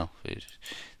 Krish. I don't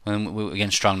know.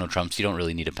 Against strong no trumps, you don't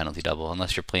really need a penalty double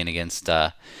unless you're playing against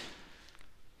like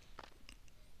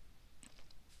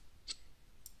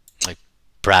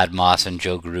Brad Moss and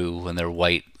Joe Grew when they're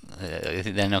white.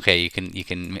 Then okay, you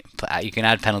can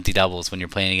add penalty doubles when you're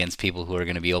playing against people who are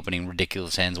going to be opening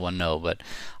ridiculous hands 1-no. But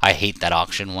I hate that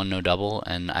auction 1-no double,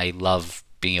 and I love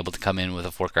being able to come in with a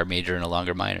 4-card major and a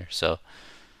longer minor. So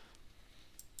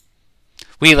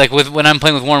we when I'm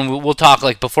playing with Warren, we'll talk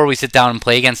like before we sit down and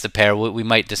play against the pair. We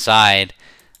might decide.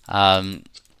 We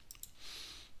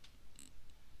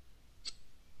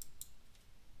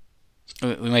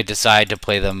might decide to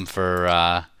play them for.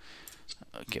 I'll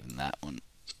give them that one.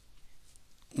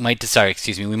 We might decide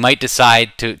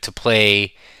to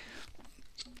play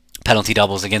penalty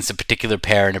doubles against a particular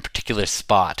pair in a particular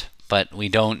spot, but we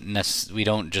don't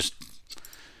just.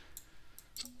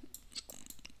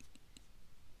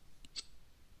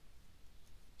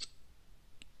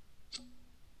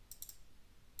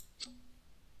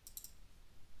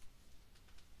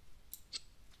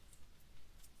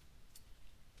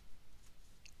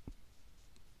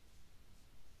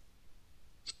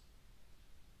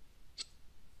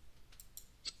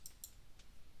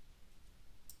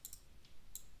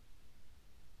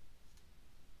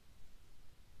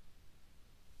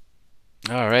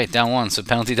 All right, down 1. So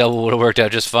penalty double would have worked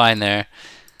out just fine there.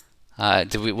 Why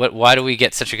do we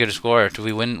get such a good score? Do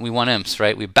we win? We won imps,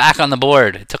 right? We back on the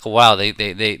board. It took a while.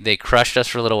 They crushed us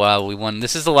for a little while. We won.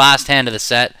 This is the last hand of the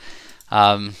set.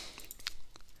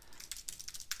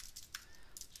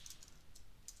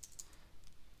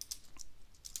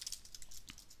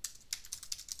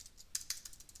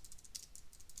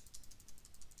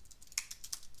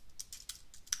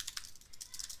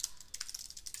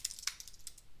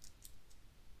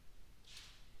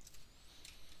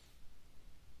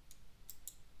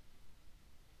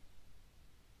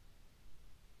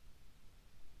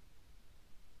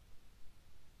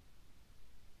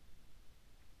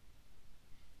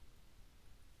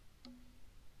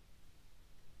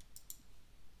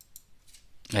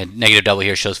 A negative double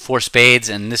here shows 4 spades,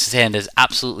 and this hand is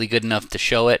absolutely good enough to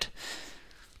show it.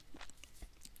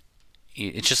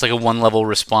 It's just like a 1-level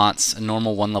response. A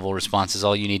normal 1-level response is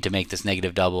all you need to make this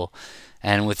negative double.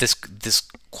 And with this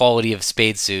quality of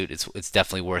spade suit, it's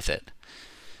definitely worth it.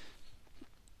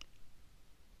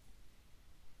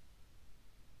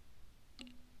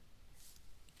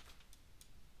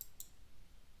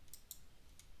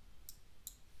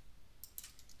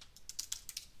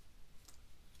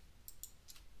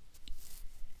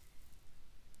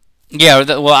 Yeah,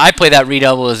 well, I play that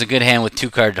redouble as a good hand with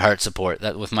 2-card heart support.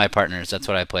 That with my partners, that's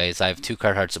what I play. Is I have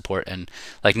 2-card heart support and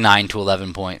like 9 to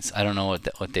 11 points. I don't know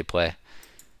what they play.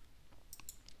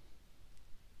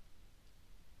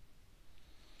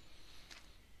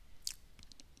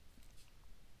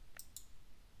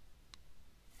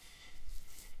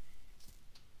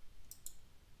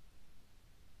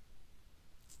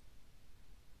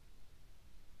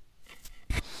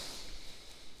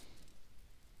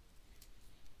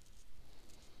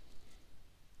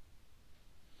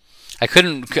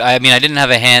 I mean, I didn't have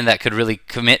a hand that could really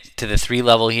commit to the 3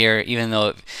 level here, even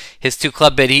though his 2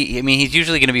 club bid, I mean, he's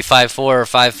usually going to be 5-4 or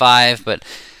 5-5, but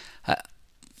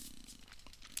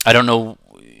I don't know.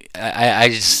 I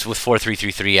just, with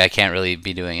 4-3-3-3, I can't really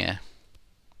be doing it.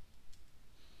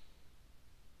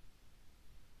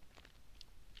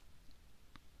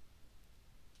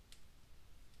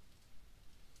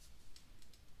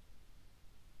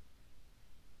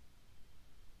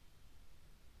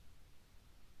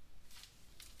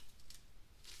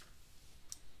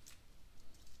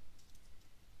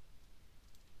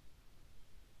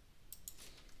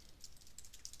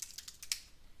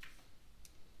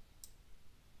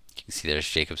 You see there's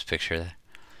Jacob's picture there.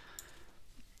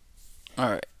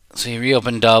 Alright, so he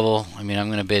reopened double. I mean, I'm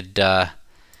going to bid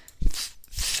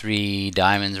 3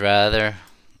 diamonds rather.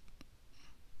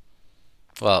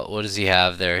 Well, what does he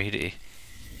have there? He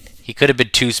could have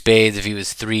bid 2 spades if he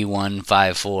was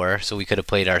 3-1-5-4, so we could have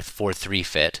played our 4-3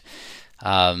 fit.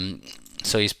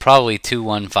 So he's probably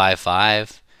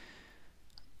 2-1-5-5.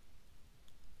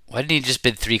 Why didn't he just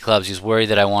bid 3 clubs? He was worried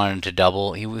that I wanted to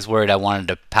double. He was worried I wanted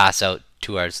to pass out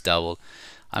 2 hearts doubled.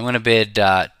 I'm going to bid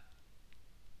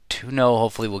 2 no.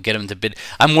 Hopefully we'll get him to bid.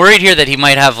 I'm worried here that he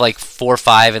might have like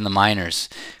 4-5 in the minors.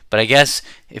 But I guess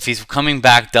if he's coming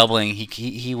back doubling,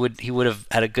 he would have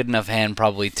had a good enough hand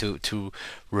probably to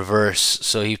reverse.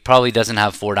 So he probably doesn't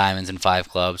have 4 diamonds and 5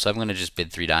 clubs. So I'm going to just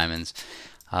bid 3 diamonds.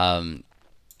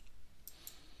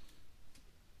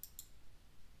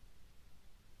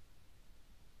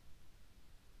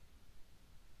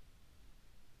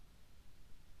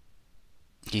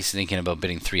 He's thinking about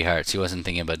bidding 3 hearts. He wasn't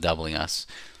thinking about doubling us.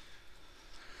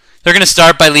 They're going to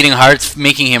start by leading hearts,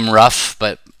 making him rough,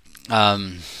 but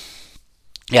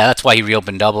yeah, that's why he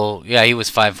reopened double. Yeah, he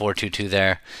was 5-4-2-2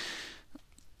 there.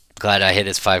 Glad I hit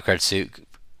his 5-card suit.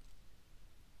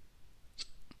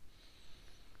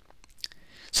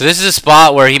 So this is a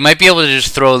spot where he might be able to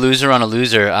just throw a loser on a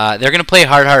loser. They're going to play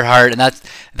heart, heart, heart, and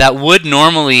that would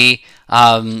normally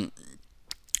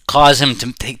cause him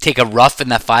to take a rough in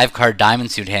that 5-card diamond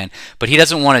suit hand, but he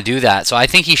doesn't want to do that. So I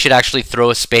think he should actually throw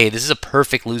a spade. This is a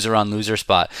perfect loser on loser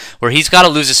spot where he's got to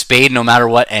lose a spade no matter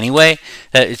what anyway.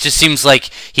 It just seems like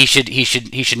he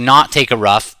should not take a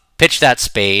rough, pitch that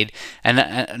spade,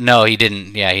 and no, he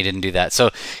didn't. Yeah, he didn't do that. So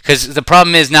because the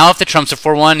problem is now if the trumps are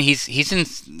 4-1,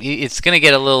 it's going to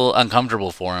get a little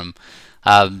uncomfortable for him.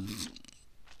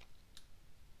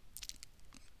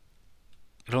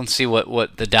 I don't see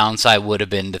what the downside would have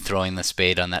been to throwing the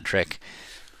spade on that trick.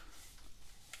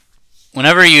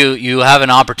 Whenever you have an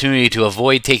opportunity to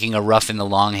avoid taking a rough in the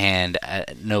long hand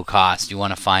at no cost, you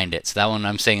want to find it. So that one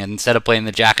I'm saying instead of playing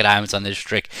the jack of diamonds on this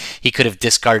trick, he could have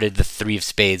discarded the 3 of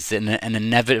spades, an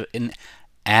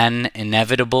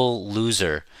inevitable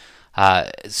loser.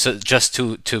 So just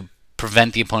to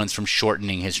prevent the opponents from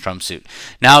shortening his trump suit.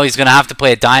 Now he's going to have to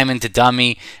play a diamond to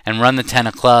dummy and run the 10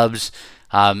 of clubs.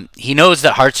 He knows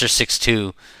that hearts are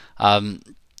 6-2.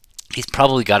 He's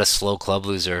probably got a slow club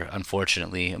loser,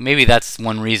 unfortunately. Maybe that's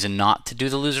one reason not to do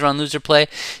the loser on loser play,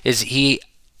 is he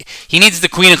needs the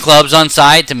queen of clubs on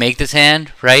side to make this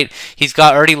hand, right? He's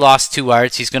already lost 2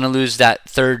 hearts. He's going to lose that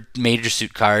 3rd major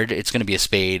suit card. It's going to be a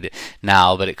spade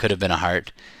now, but it could have been a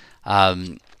heart.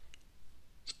 But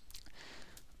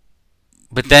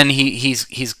then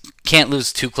he's can't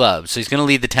lose 2 clubs, so he's going to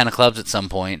lead the 10 of clubs at some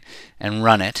point and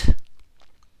run it.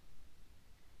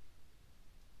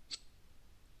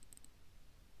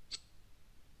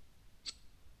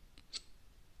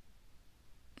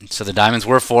 So the diamonds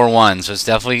were 4-1, so it's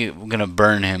definitely going to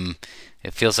burn him.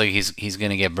 It feels like he's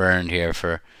going to get burned here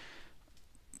for...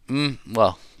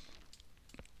 well...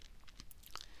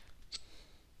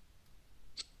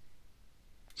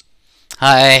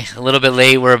 Hi, a little bit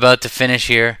late. We're about to finish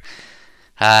here.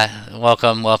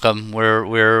 Welcome.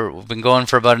 We've been going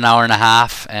for about an hour and a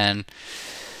half, and...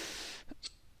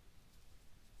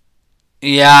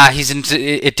 yeah,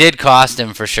 it did cost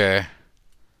him for sure.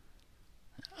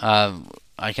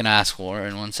 I can ask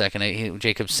Warren in 1 second.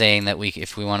 Jacob's saying that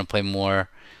if we want to play more,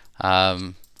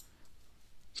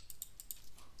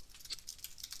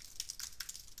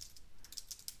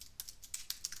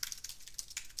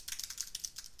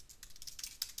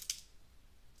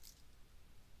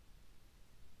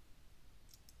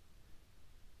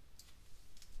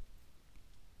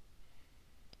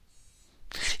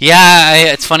 yeah,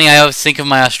 it's funny. I always think of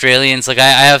my Australians. Like I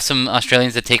have some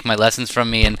Australians that take my lessons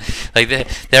from me, and like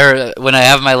they're when I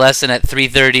have my lesson at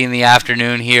 3:30 in the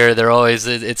afternoon here, they're always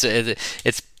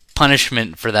it's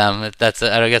punishment for them. I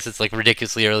guess it's like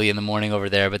ridiculously early in the morning over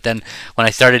there. But then when I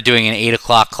started doing an 8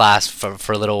 o'clock class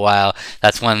for a little while,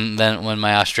 that's when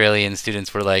my Australian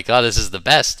students were like, "Oh, this is the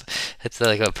best. It's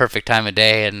like a perfect time of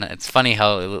day." And it's funny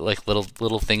how like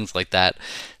little things like that.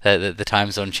 The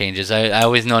time zone changes. I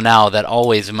always know now that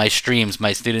always in my streams,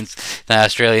 my students, the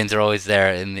Australians, are always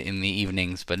there in the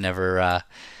evenings, but never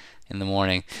in the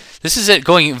morning. This is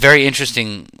going very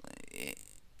interesting.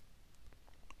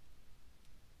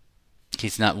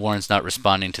 Warren's not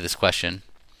responding to this question.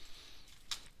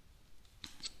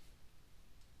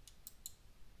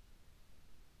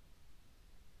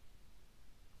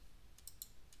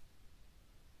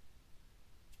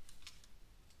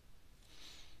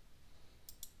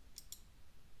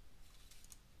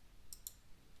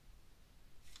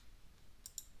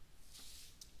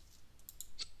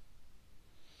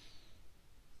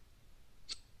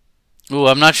 Ooh,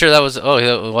 I'm not sure that was... Oh,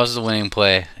 it was the winning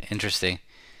play. Interesting.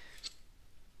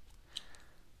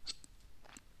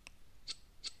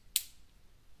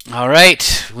 All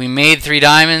right, we made 3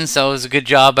 diamonds. That was a good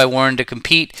job by Warren to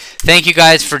compete. Thank you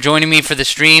guys for joining me for the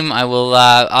stream.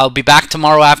 I'll be back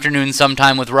tomorrow afternoon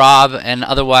sometime with Rob, and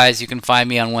otherwise you can find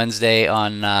me on Wednesday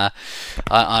on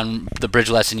the Bridge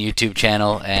Lesson YouTube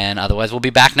channel. And otherwise, we'll be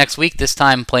back next week. This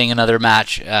time playing another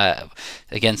match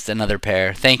against another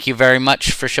pair. Thank you very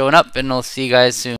much for showing up, and I'll see you guys soon.